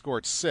think they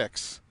scored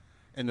 6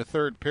 in the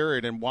 3rd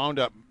period and wound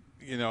up,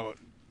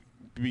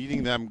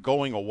 beating them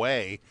going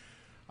away.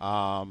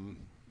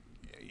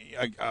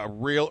 a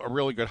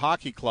really good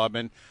hockey club.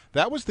 And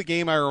that was the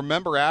game I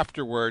remember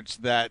afterwards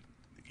that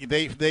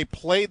they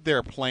played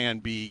their Plan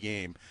B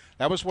game.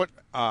 That was what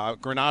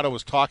Granato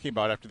was talking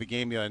about after the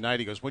game the other night.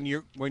 He goes, when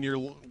you're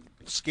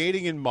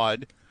skating in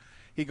mud,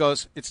 he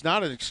goes, it's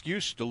not an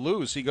excuse to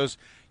lose. He goes,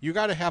 you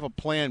got to have a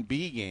Plan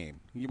B game.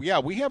 Yeah,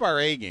 we have our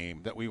A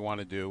game that we want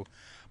to do,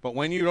 but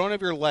when you don't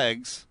have your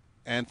legs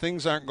and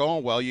things aren't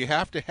going well, you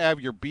have to have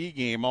your B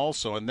game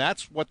also, and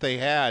that's what they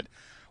had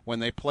when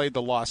they played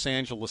the Los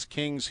Angeles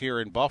Kings here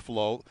in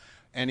Buffalo.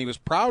 And he was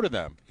proud of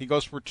them. He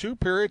goes, for 2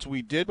 periods,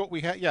 we did what we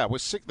had. Yeah, it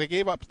was 6.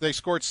 They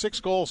scored 6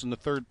 goals in the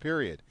third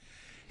period.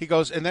 He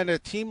goes, and then a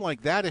team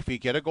like that, if you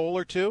get a goal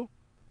or two,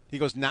 he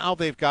goes, now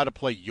they've got to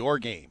play your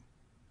game.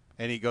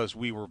 And he goes,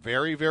 we were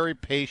very, very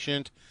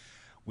patient.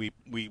 We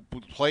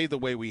played the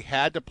way we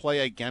had to play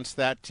against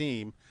that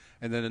team.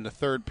 And then in the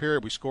third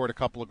period, we scored a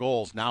couple of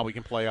goals. Now we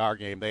can play our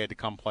game. They had to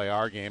come play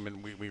our game,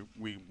 and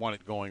we won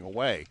it going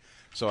away.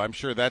 So I'm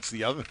sure that's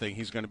the other thing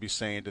he's going to be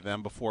saying to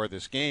them before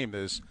this game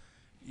is,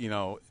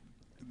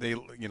 they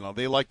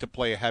like to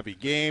play a heavy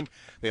game.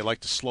 They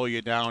like to slow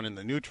you down in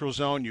the neutral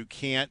zone. You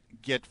can't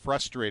get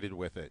frustrated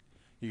with it.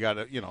 You got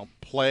to,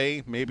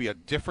 play maybe a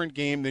different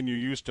game than you're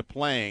used to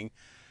playing.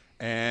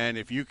 And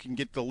if you can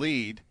get the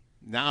lead,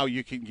 now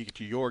you can get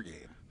to your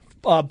game.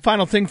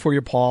 Final thing for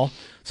you, Paul.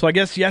 So I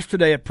guess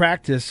yesterday at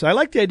practice, I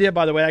like the idea,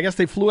 by the way. I guess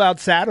they flew out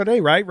Saturday,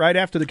 right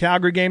after the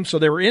Calgary game. So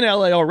they were in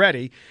L.A.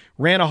 already,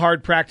 ran a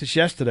hard practice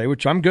yesterday,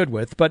 which I'm good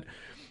with. But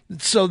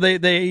so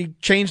they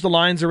changed the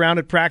lines around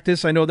at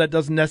practice. I know that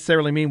doesn't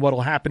necessarily mean what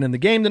will happen in the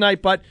game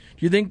tonight, but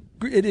do you think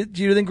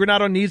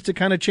Granato needs to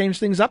kind of change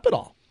things up at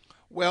all?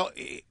 Well,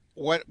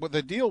 what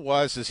the deal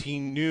was is he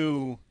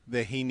knew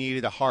that he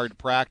needed a hard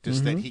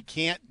practice that he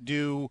can't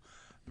do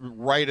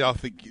right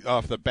off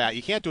the bat.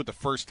 You can't do it the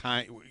first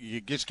time.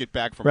 You just get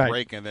back from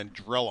break and then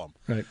drill them.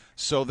 Right.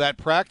 So that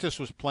practice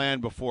was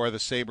planned before the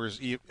Sabres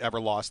ever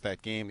lost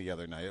that game the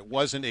other night. It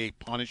wasn't a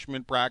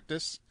punishment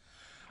practice.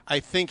 I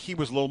think he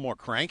was a little more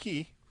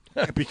cranky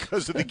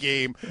because of the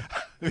game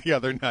the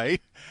other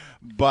night,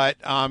 but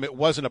it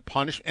wasn't a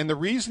punishment. And the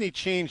reason he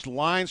changed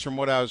lines from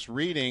what I was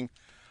reading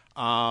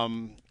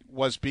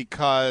was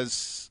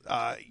because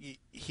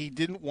he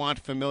didn't want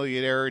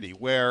familiarity,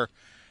 where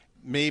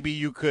maybe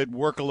you could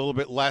work a little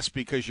bit less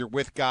because you're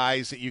with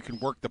guys that you can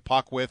work the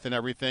puck with and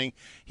everything.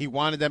 He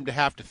wanted them to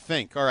have to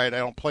think, all right, I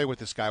don't play with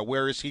this guy.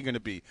 Where is he going to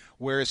be?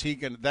 Where is he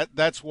going to –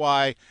 that's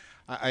why –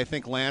 I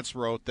think Lance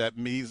wrote that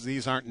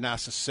these aren't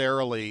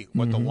necessarily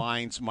what the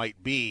lines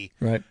might be,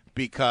 right?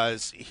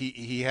 Because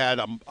he had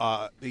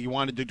he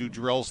wanted to do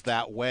drills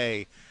that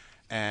way,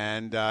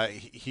 and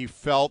he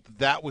felt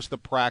that was the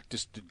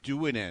practice to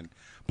do it in.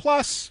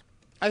 Plus,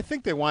 I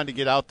think they wanted to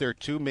get out there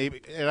too. Maybe,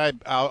 and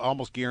I'll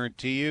almost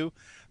guarantee you,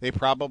 they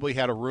probably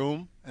had a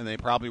room and they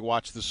probably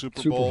watched the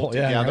Super Bowl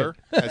together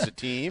as a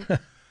team.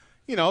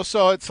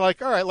 So it's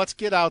like, all right, let's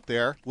get out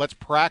there, let's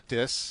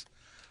practice.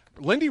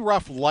 Lindy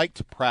Ruff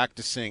liked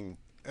practicing,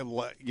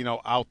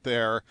 out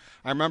there.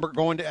 I remember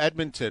going to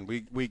Edmonton.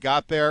 We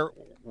got there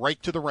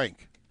right to the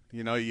rink.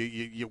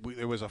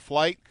 There was a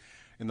flight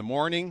in the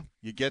morning.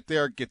 You get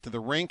there, get to the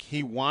rink.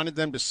 He wanted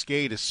them to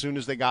skate as soon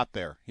as they got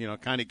there.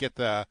 Kind of get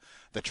the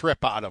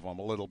trip out of them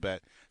a little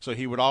bit. So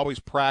he would always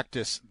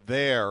practice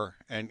there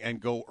and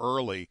go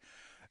early.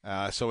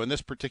 So in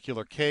this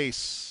particular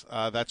case,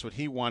 that's what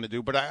he wanted to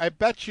do. But I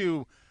bet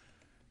you.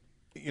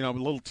 A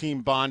little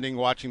team bonding,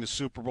 watching the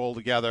Super Bowl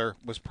together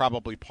was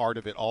probably part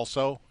of it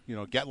also.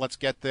 Let's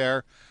get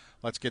there.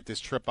 Let's get this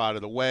trip out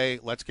of the way.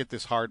 Let's get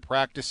this hard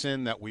practice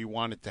in that we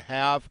wanted to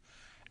have.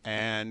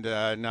 And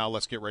now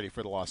let's get ready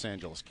for the Los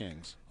Angeles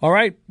Kings. All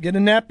right. Get a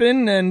nap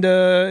in and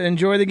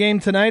enjoy the game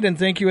tonight. And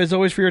thank you, as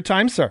always, for your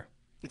time, sir.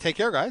 Take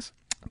care, guys.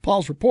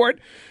 Paul's Report,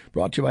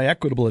 brought to you by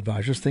Equitable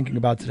Advisors, thinking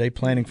about today,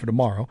 planning for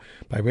tomorrow,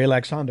 by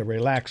Relax Honda.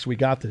 Relax, we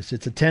got this.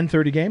 It's a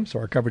 10:30 game, so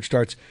our coverage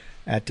starts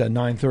at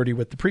 9:30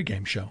 with the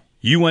pregame show.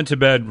 You went to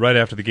bed right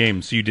after the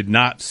game, so you did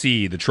not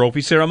see the trophy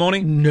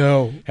ceremony?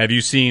 No. Have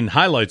you seen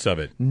highlights of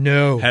it?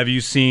 No. Have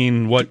you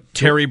seen what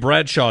Terry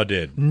Bradshaw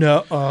did?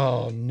 No.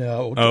 Oh,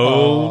 no.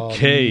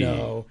 Okay. Oh,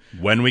 no.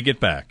 When we get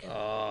back.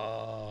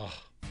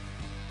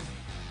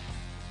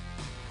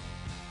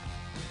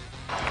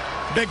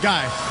 Big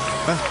guy.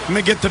 Let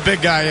me get the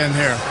big guy in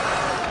here.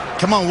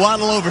 Come on,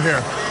 waddle over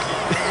here.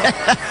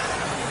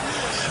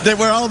 They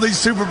wear all these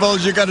Super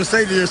Bowls, you got to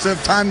say to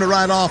yourself, time to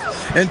ride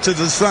off into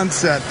the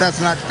sunset. That's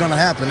not going to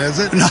happen, is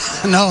it?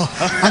 No.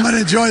 I'm going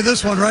to enjoy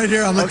this one right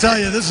here. I'm going to tell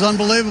you, this is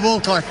unbelievable.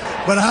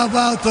 But how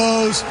about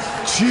those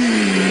Chiefs?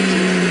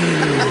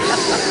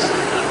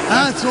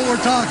 That's what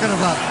we're talking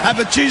about. Have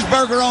a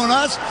cheeseburger on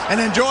us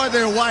and enjoy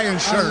the Hawaiian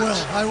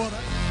shirts. I will.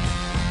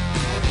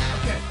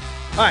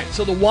 All right,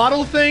 so the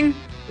Waddle thing,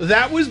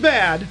 that was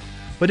bad,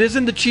 but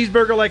isn't the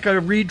cheeseburger like a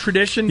Reed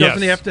tradition?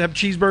 Doesn't he have to have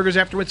cheeseburgers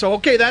afterwards? So,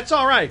 okay, that's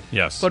all right.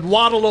 Yes. But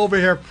Waddle over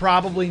here,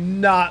 probably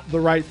not the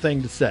right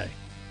thing to say.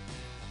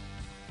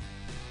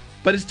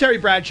 But it's Terry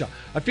Bradshaw.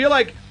 I feel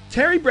like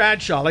Terry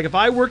Bradshaw, like if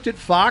I worked at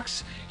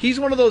Fox,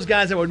 he's one of those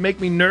guys that would make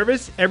me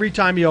nervous every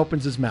time he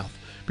opens his mouth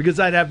because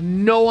I'd have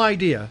no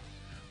idea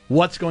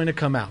what's going to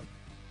come out.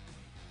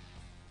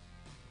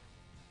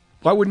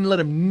 I wouldn't let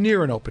him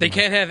near an open They mic.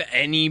 can't have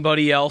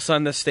anybody else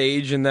on the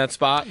stage in that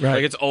spot. Right.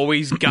 Like, it's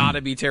always got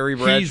to be Terry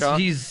Bradshaw.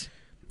 He's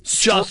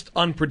just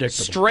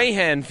unpredictable.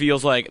 Strahan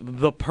feels like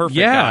the perfect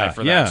Yeah, guy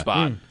for yeah. that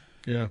spot.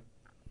 Yeah.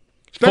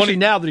 Especially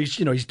now that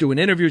he's doing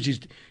interviews,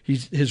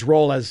 he's his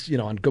role as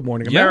on Good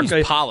Morning Yeah, America.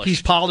 he's polished.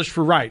 He's polished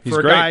for He's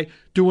a great. guy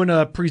doing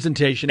a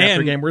presentation after a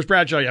And game. Whereas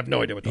Bradshaw, you have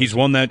no idea what He's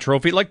won that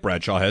trophy like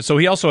Bradshaw has, so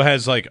he also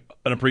has like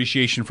an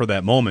appreciation for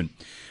that moment.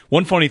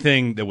 One funny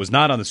thing that was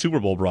not on the Super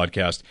Bowl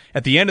broadcast,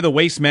 at the end of the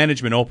Waste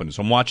Management Open,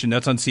 so I'm watching,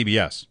 that's on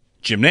CBS.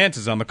 Jim Nantz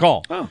is on the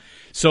call. Oh.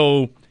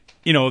 So,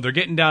 they're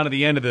getting down to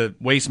the end of the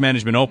Waste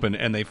Management Open,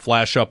 and they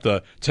flash up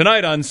the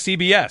tonight on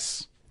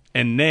CBS.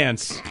 And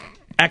Nantz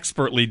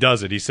expertly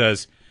does it. He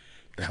says,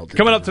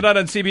 coming up tonight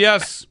on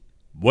CBS,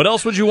 what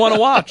else would you want to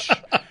watch?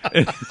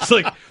 It's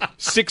like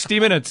 60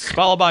 minutes,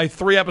 followed by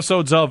 3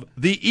 episodes of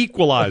The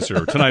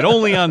Equalizer, tonight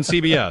only on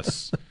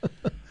CBS.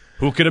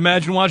 Who could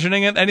imagine watching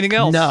anything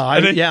else? No,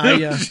 It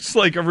was just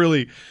like it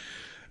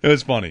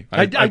was funny.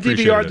 I appreciated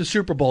DVR'd it. the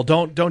Super Bowl.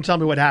 Don't tell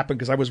me what happened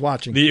because I was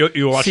watching. You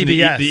were watching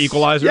CBS. the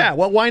Equalizer? Yeah,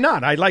 well, why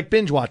not? I like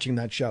binge watching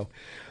that show.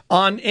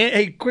 On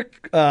a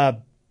quick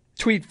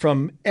tweet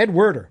from Ed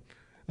Werder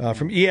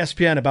from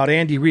ESPN about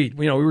Andy Reid.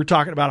 We were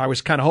talking about, I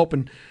was kind of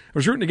hoping, I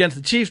was rooting against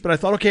the Chiefs, but I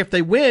thought, okay, if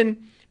they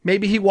win,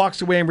 maybe he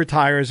walks away and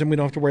retires and we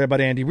don't have to worry about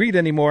Andy Reid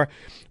anymore.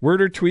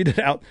 Werder tweeted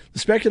out, the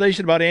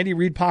speculation about Andy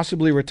Reid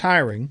possibly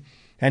retiring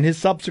and his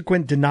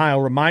subsequent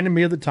denial reminded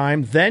me of the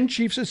time then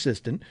Chiefs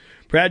assistant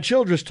Brad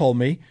Childress told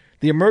me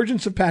the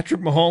emergence of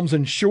Patrick Mahomes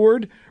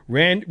ensured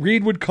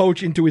Reid would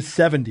coach into his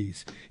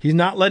 70s. He's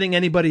not letting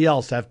anybody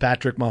else have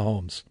Patrick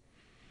Mahomes.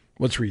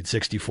 What's Reid,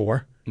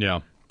 64? Yeah.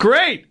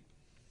 Great!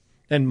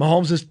 And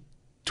Mahomes is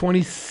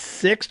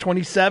 26,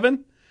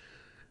 27?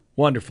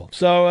 Wonderful.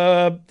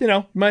 So,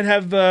 might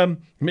have,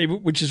 maybe,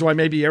 which is why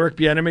maybe Eric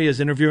Bieniemy is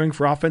interviewing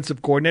for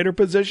offensive coordinator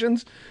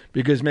positions,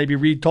 because maybe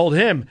Reid told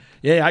him,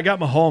 yeah, I got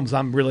Mahomes.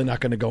 I'm really not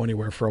going to go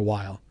anywhere for a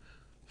while.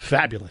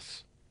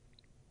 Fabulous.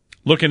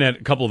 Looking at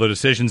a couple of the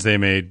decisions they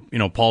made,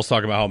 Paul's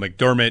talking about how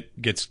McDermott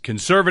gets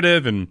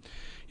conservative, and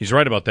he's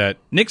right about that.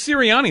 Nick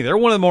Sirianni, they're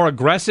one of the more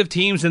aggressive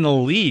teams in the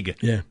league.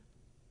 Yeah.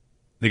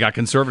 They got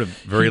conservative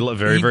very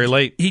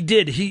late. He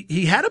did.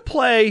 He had a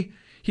play.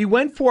 He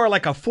went for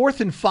like a 4th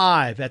and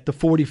 5 at the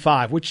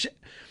 45, which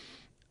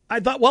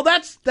I thought, well,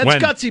 that's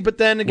gutsy. But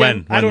then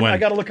again, I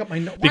got to look up my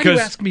notes. Why do you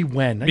ask me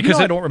when? Because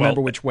I don't remember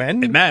which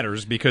when. It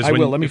matters because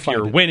if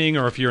you're winning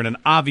or if you're in an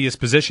obvious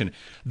position,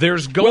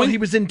 Well, he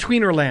was in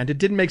tweenerland. It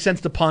didn't make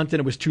sense to punt,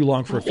 and it was too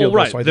long for a field goal.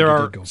 Right. So I think there he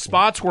are did go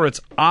spots where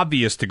it's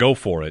obvious to go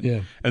for it.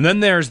 Yeah. And then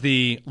there's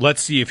the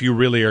let's see if you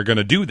really are going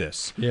to do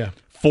this. Yeah.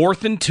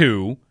 4th and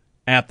 2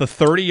 at the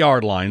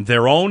 30-yard line,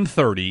 their own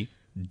 30,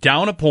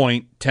 down a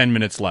point, 10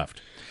 minutes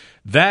left.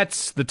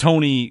 That's the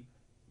Tony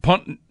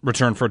punt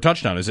return for a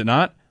touchdown, is it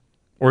not?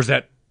 Or is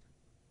that?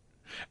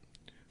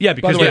 Yeah,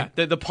 because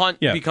the punt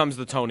becomes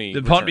the Tony.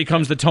 The punt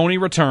becomes the Tony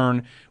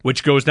return,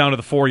 which goes down to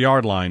the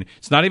 4-yard line.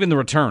 It's not even the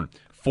return.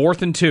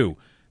 4th and 2.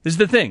 This is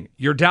the thing.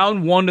 You're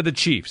down 1 to the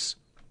Chiefs.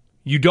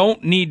 You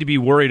don't need to be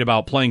worried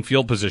about playing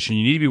field position.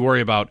 You need to be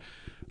worried about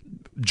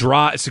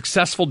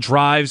successful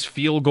drives,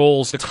 field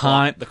goals,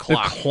 time, the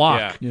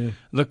clock. Yeah.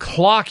 The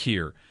clock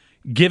here.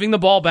 Giving the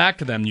ball back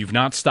to them, you've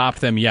not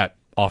stopped them yet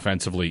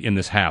offensively in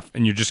this half,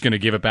 and you're just going to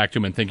give it back to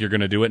them and think you're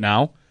going to do it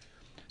now?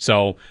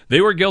 So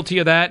they were guilty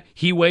of that.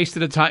 He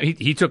wasted a time.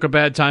 He took a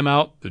bad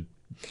timeout. The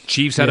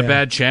Chiefs had a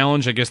bad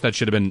challenge. I guess that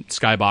should have been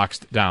sky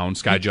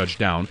judged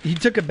down. He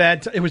took a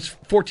bad it was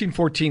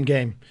 14-14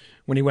 game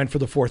when he went for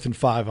the 4th and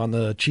 5 on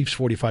the Chiefs'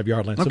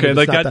 45-yard line. So okay,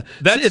 like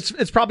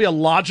it's probably a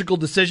logical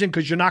decision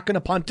because you're not going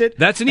to punt it.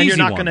 That's an and easy one.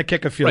 You're not going to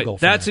kick a field goal.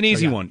 That's an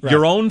easy one.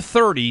 Your own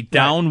 30,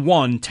 down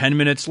 1, 10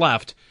 minutes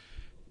left.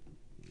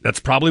 That's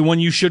probably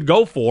one you should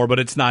go for, but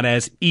it's not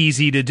as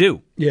easy to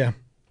do. Yeah.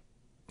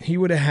 He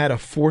would have had a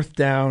 4th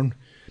down,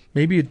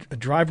 maybe a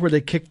drive where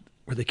they kicked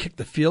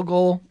the field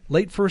goal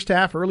late first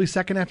half, early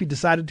second half. He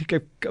decided to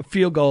kick a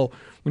field goal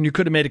when you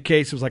could have made a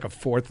case. It was like a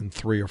 4th and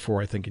 3 or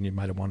 4, I think, and you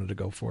might have wanted to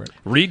go for it.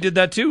 Reid did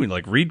that too.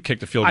 Reid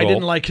kicked a field goal. I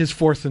didn't like his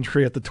 4th and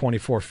 3 at the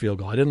 24 field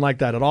goal. I didn't like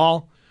that at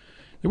all.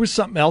 There was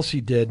something else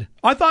he did.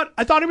 I thought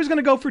he was going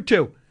to go for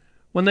 2.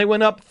 When they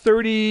went up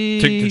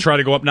 30... To try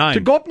to go up 9. To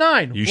go up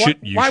 9.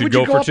 Why would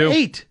you go for 2?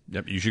 8?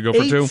 Yep, you should go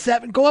for 2.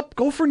 7.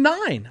 Go for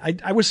 9.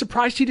 I was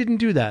surprised he didn't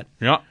do that.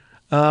 Yeah.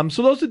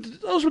 So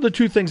those were the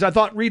 2 things. I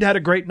thought Reid had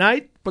a great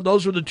night, but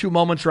those were the 2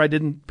 moments where I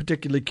didn't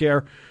particularly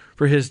care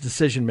for his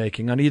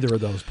decision-making on either of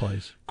those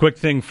plays. Quick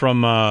thing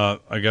from, I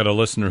got a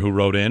listener who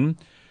wrote in.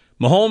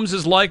 Mahomes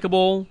is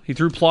likable. He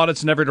threw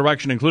plaudits in every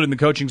direction, including the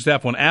coaching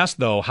staff. When asked,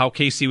 though, how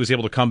KC was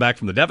able to come back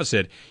from the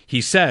deficit, he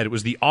said it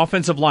was the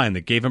offensive line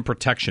that gave him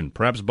protection.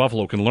 Perhaps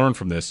Buffalo can learn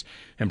from this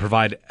and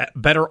provide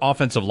better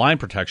offensive line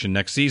protection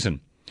next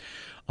season.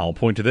 I'll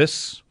point to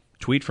this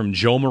tweet from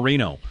Joe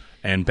Marino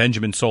and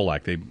Benjamin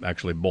Solak. They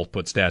actually both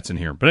put stats in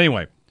here. But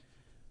anyway,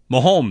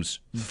 Mahomes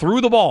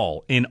threw the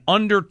ball in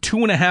under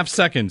 2.5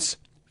 seconds,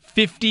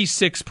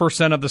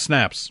 56% of the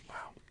snaps. Wow.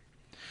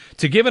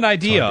 To give an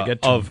idea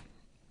of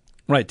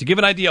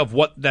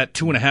what that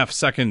 2.5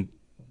 second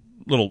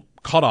little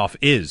cutoff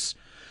is,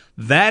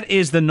 that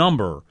is the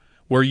number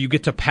where you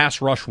get to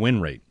pass rush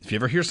win rate. If you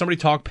ever hear somebody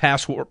talk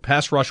pass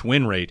rush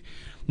win rate,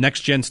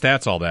 next gen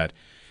stats, all that,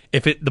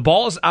 if the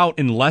ball is out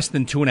in less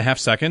than 2.5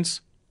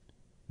 seconds,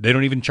 they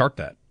don't even chart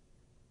that.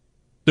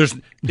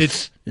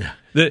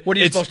 What are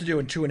you supposed to do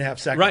in 2.5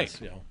 seconds? Right.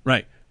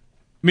 Right.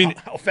 I mean,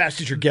 how fast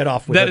is your get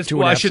off with a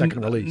 2.5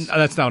 second release?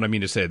 That's not what I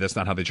mean to say. That's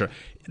not how they chart.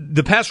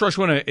 The pass rush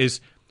winner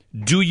is,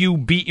 do you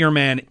beat your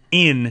man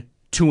in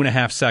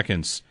 2.5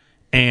 seconds?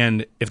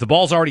 And if the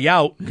ball's already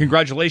out,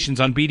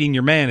 congratulations on beating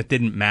your man. It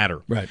didn't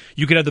matter. Right.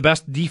 You could have the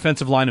best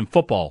defensive line in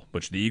football,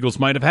 which the Eagles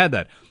might have had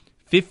that.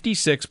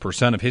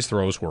 56% of his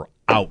throws were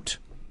out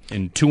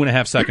in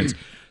 2.5 seconds.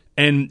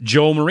 And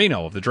Joe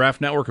Marino of the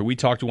Draft Network, who we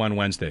talked to on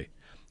Wednesday.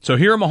 So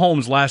here are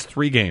Mahomes' last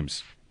 3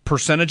 games.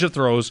 Percentage of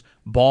throws,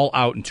 ball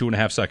out in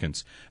 2.5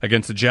 seconds.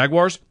 Against the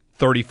Jaguars,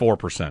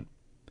 34%.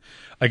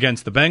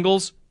 Against the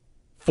Bengals,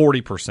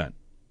 40%.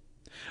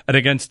 And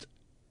against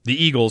the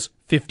Eagles,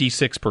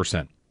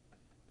 56%.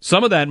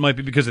 Some of that might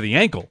be because of the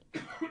ankle.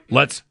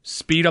 Let's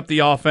speed up the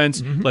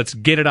offense. Let's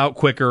get it out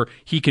quicker.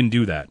 He can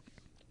do that.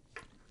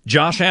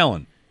 Josh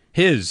Allen,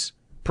 his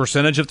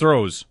percentage of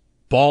throws,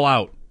 ball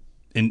out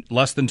in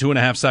less than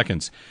 2.5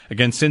 seconds.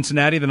 Against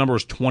Cincinnati, the number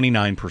is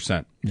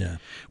 29%. Yeah.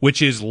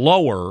 Which is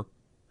lower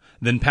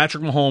than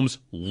Patrick Mahomes'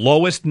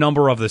 lowest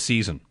number of the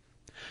season.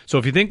 So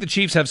if you think the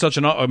Chiefs have such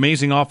an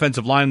amazing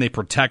offensive line, they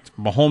protect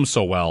Mahomes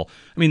so well,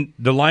 I mean,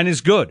 the line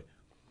is good.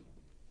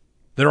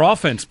 Their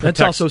offense protects.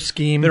 That's also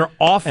scheme. Their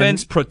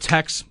offense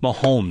protects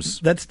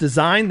Mahomes. That's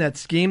design, that's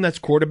scheme, that's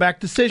quarterback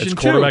decision,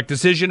 That's quarterback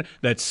decision,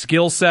 that's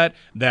skill set,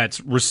 that's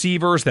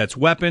receivers, that's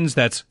weapons,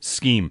 that's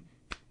scheme.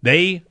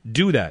 They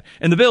do that.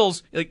 And the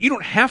Bills, you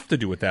don't have to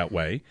do it that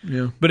way.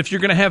 Yeah. But if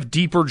you're going to have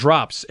deeper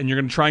drops and you're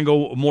going to try and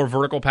go a more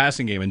vertical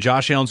passing game and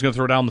Josh Allen's going to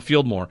throw down the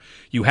field more,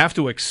 you have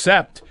to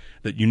accept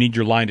that you need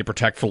your line to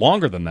protect for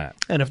longer than that.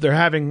 And if they're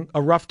having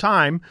a rough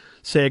time,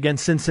 say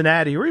against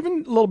Cincinnati or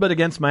even a little bit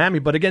against Miami,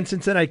 but against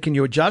Cincinnati, can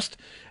you adjust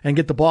and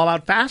get the ball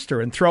out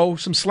faster and throw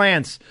some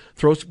slants?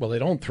 They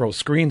don't throw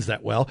screens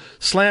that well.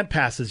 Slant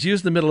passes,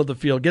 use the middle of the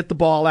field, get the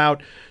ball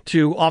out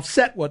to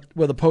offset what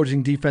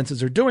opposing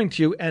defenses are doing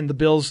to you, and the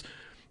Bills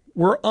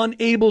were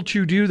unable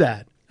to do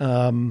that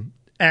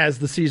as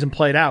the season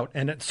played out,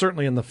 and it's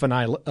certainly in the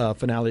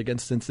finale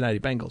against Cincinnati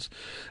Bengals.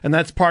 And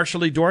that's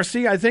partially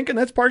Dorsey, I think, and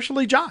that's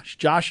partially Josh.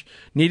 Josh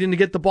needing to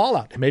get the ball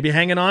out and maybe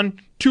hanging on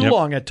too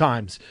long at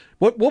times.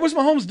 What was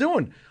Mahomes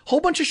doing? Whole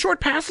bunch of short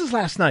passes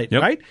last night,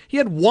 right? He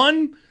had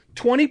one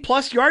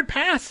 20-plus yard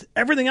pass.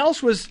 Everything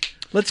else was,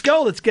 let's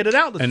go, let's get it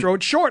out, let's throw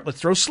it short,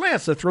 let's throw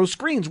slants, let's throw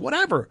screens,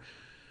 whatever.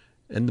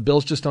 And the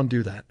Bills just don't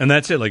do that. And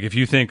that's it. Like, if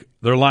you think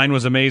their line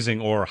was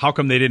amazing or how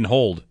come they didn't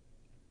hold,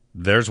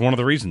 there's one of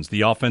the reasons.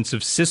 The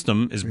offensive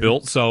system is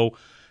built so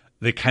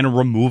they kind of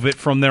remove it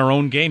from their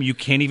own game. You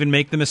can't even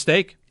make the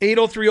mistake.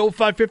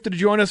 803-0550 to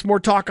join us. More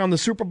talk on the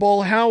Super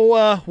Bowl.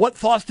 What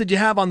thoughts did you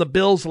have on the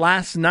Bills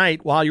last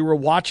night while you were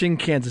watching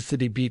Kansas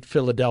City beat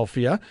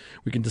Philadelphia?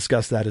 We can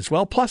discuss that as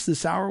well. Plus,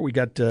 this hour, we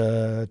got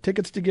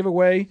tickets to give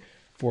away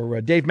for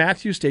Dave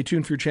Matthews. Stay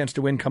tuned for your chance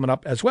to win coming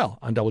up as well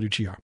on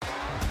WGR.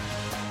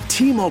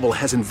 T-Mobile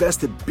has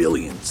invested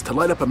billions to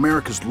light up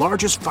America's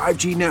largest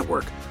 5G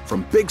network,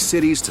 from big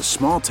cities to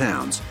small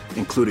towns,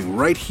 including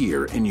right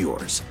here in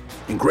yours.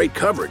 And great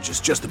coverage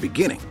is just the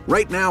beginning.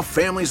 Right now,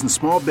 families and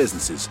small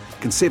businesses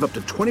can save up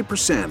to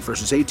 20%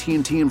 versus AT&T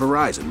and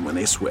Verizon when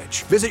they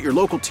switch. Visit your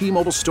local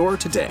T-Mobile store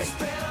today.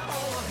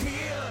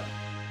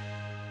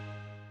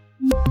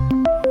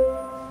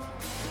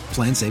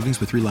 Plan savings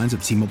with 3 lines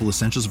of T-Mobile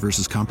Essentials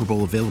versus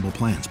comparable available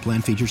plans.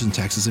 Plan features and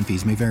taxes and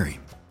fees may vary.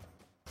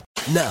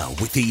 Now,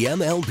 with the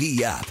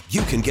MLB app,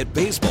 you can get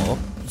baseball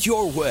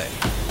your way.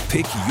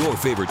 Pick your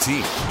favorite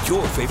team,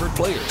 your favorite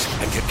players,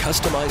 and get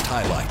customized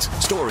highlights,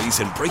 stories,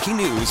 and breaking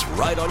news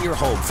right on your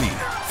home feed.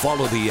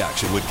 Follow the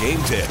action with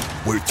Game Day,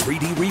 where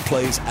 3D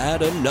replays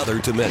add another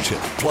dimension.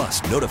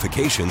 Plus,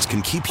 notifications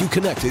can keep you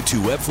connected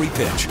to every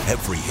pitch,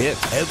 every hit,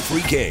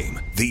 every game.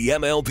 The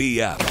MLB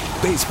app.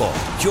 Baseball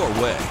your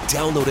way.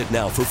 Download it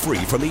now for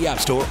free from the App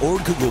Store or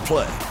Google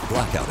Play.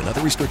 Blackout and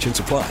other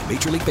restrictions apply.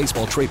 Major League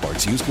Baseball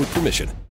trademarks used with permission.